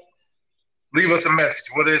about? Leave us a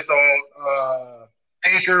message, whether it's on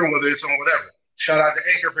Anchor, whether it's on whatever. Shout out to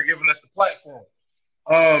Anchor for giving us the platform.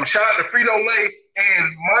 Shout out to Frito-Lay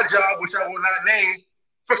and my job, which I will not name,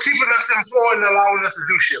 for keeping us employed and allowing us to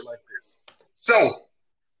do shit like this. So,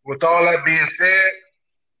 with all that being said,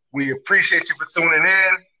 we appreciate you for tuning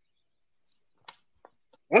in.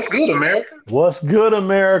 What's good, America? What's good,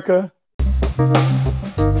 America?